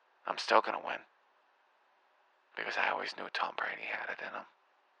 I'm still going to win. Because I always knew Tom Brady had it in him.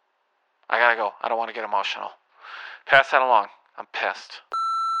 I gotta go. I don't want to get emotional. Pass that along. I'm pissed.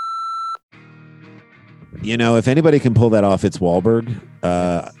 You know, if anybody can pull that off, it's Wahlberg.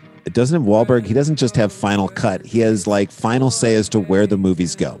 It doesn't have Wahlberg. He doesn't just have final cut. He has like final say as to where the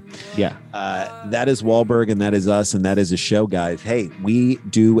movies go. Yeah. That is Wahlberg and that is us. And that is a show, guys. Hey, we're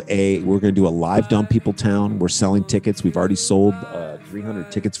going to do a live Dumb People Town. We're selling tickets. We've already sold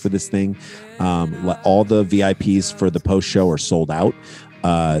 300 tickets for this thing. All the VIPs for the post show are sold out.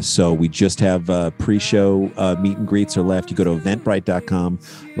 So we just have pre-show meet and greets are left. You go to eventbrite.com,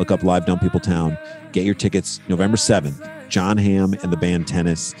 look up Live Dumb People Town, get your tickets November 7th. John Hamm and the band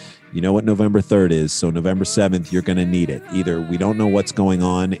Tennis. You know what November 3rd is. So November 7th, you're going to need it. Either we don't know what's going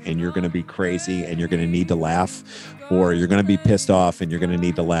on and you're going to be crazy and you're going to need to laugh, or you're going to be pissed off and you're going to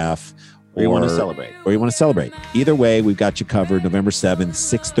need to laugh, Or you want to celebrate. Or you want to celebrate. Either way, we've got you covered. November 7th,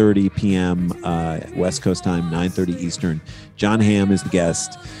 6:30 p.m. West Coast time, 9:30 Eastern. John Hamm is the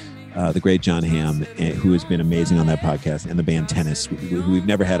guest, the great John Hamm, who has been amazing on that podcast, and the band Tennis, who we've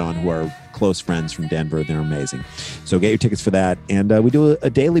never had on, who are close friends from Denver. They're amazing. So get your tickets for that. And we do a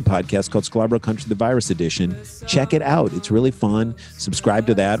daily podcast called Scarborough Country, the Virus Edition. Check it out. It's really fun. Subscribe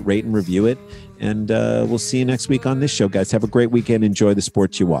to that, rate and review it. And we'll see you next week on this show, guys. Have a great weekend. Enjoy the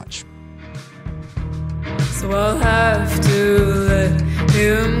sports you watch. So I'll have to let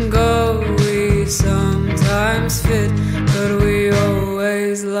him go. We sometimes fit, but we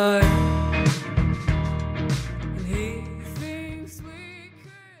always lie. And he thinks we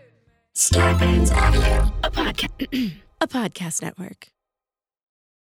could. Starburns Audio, a podcast network.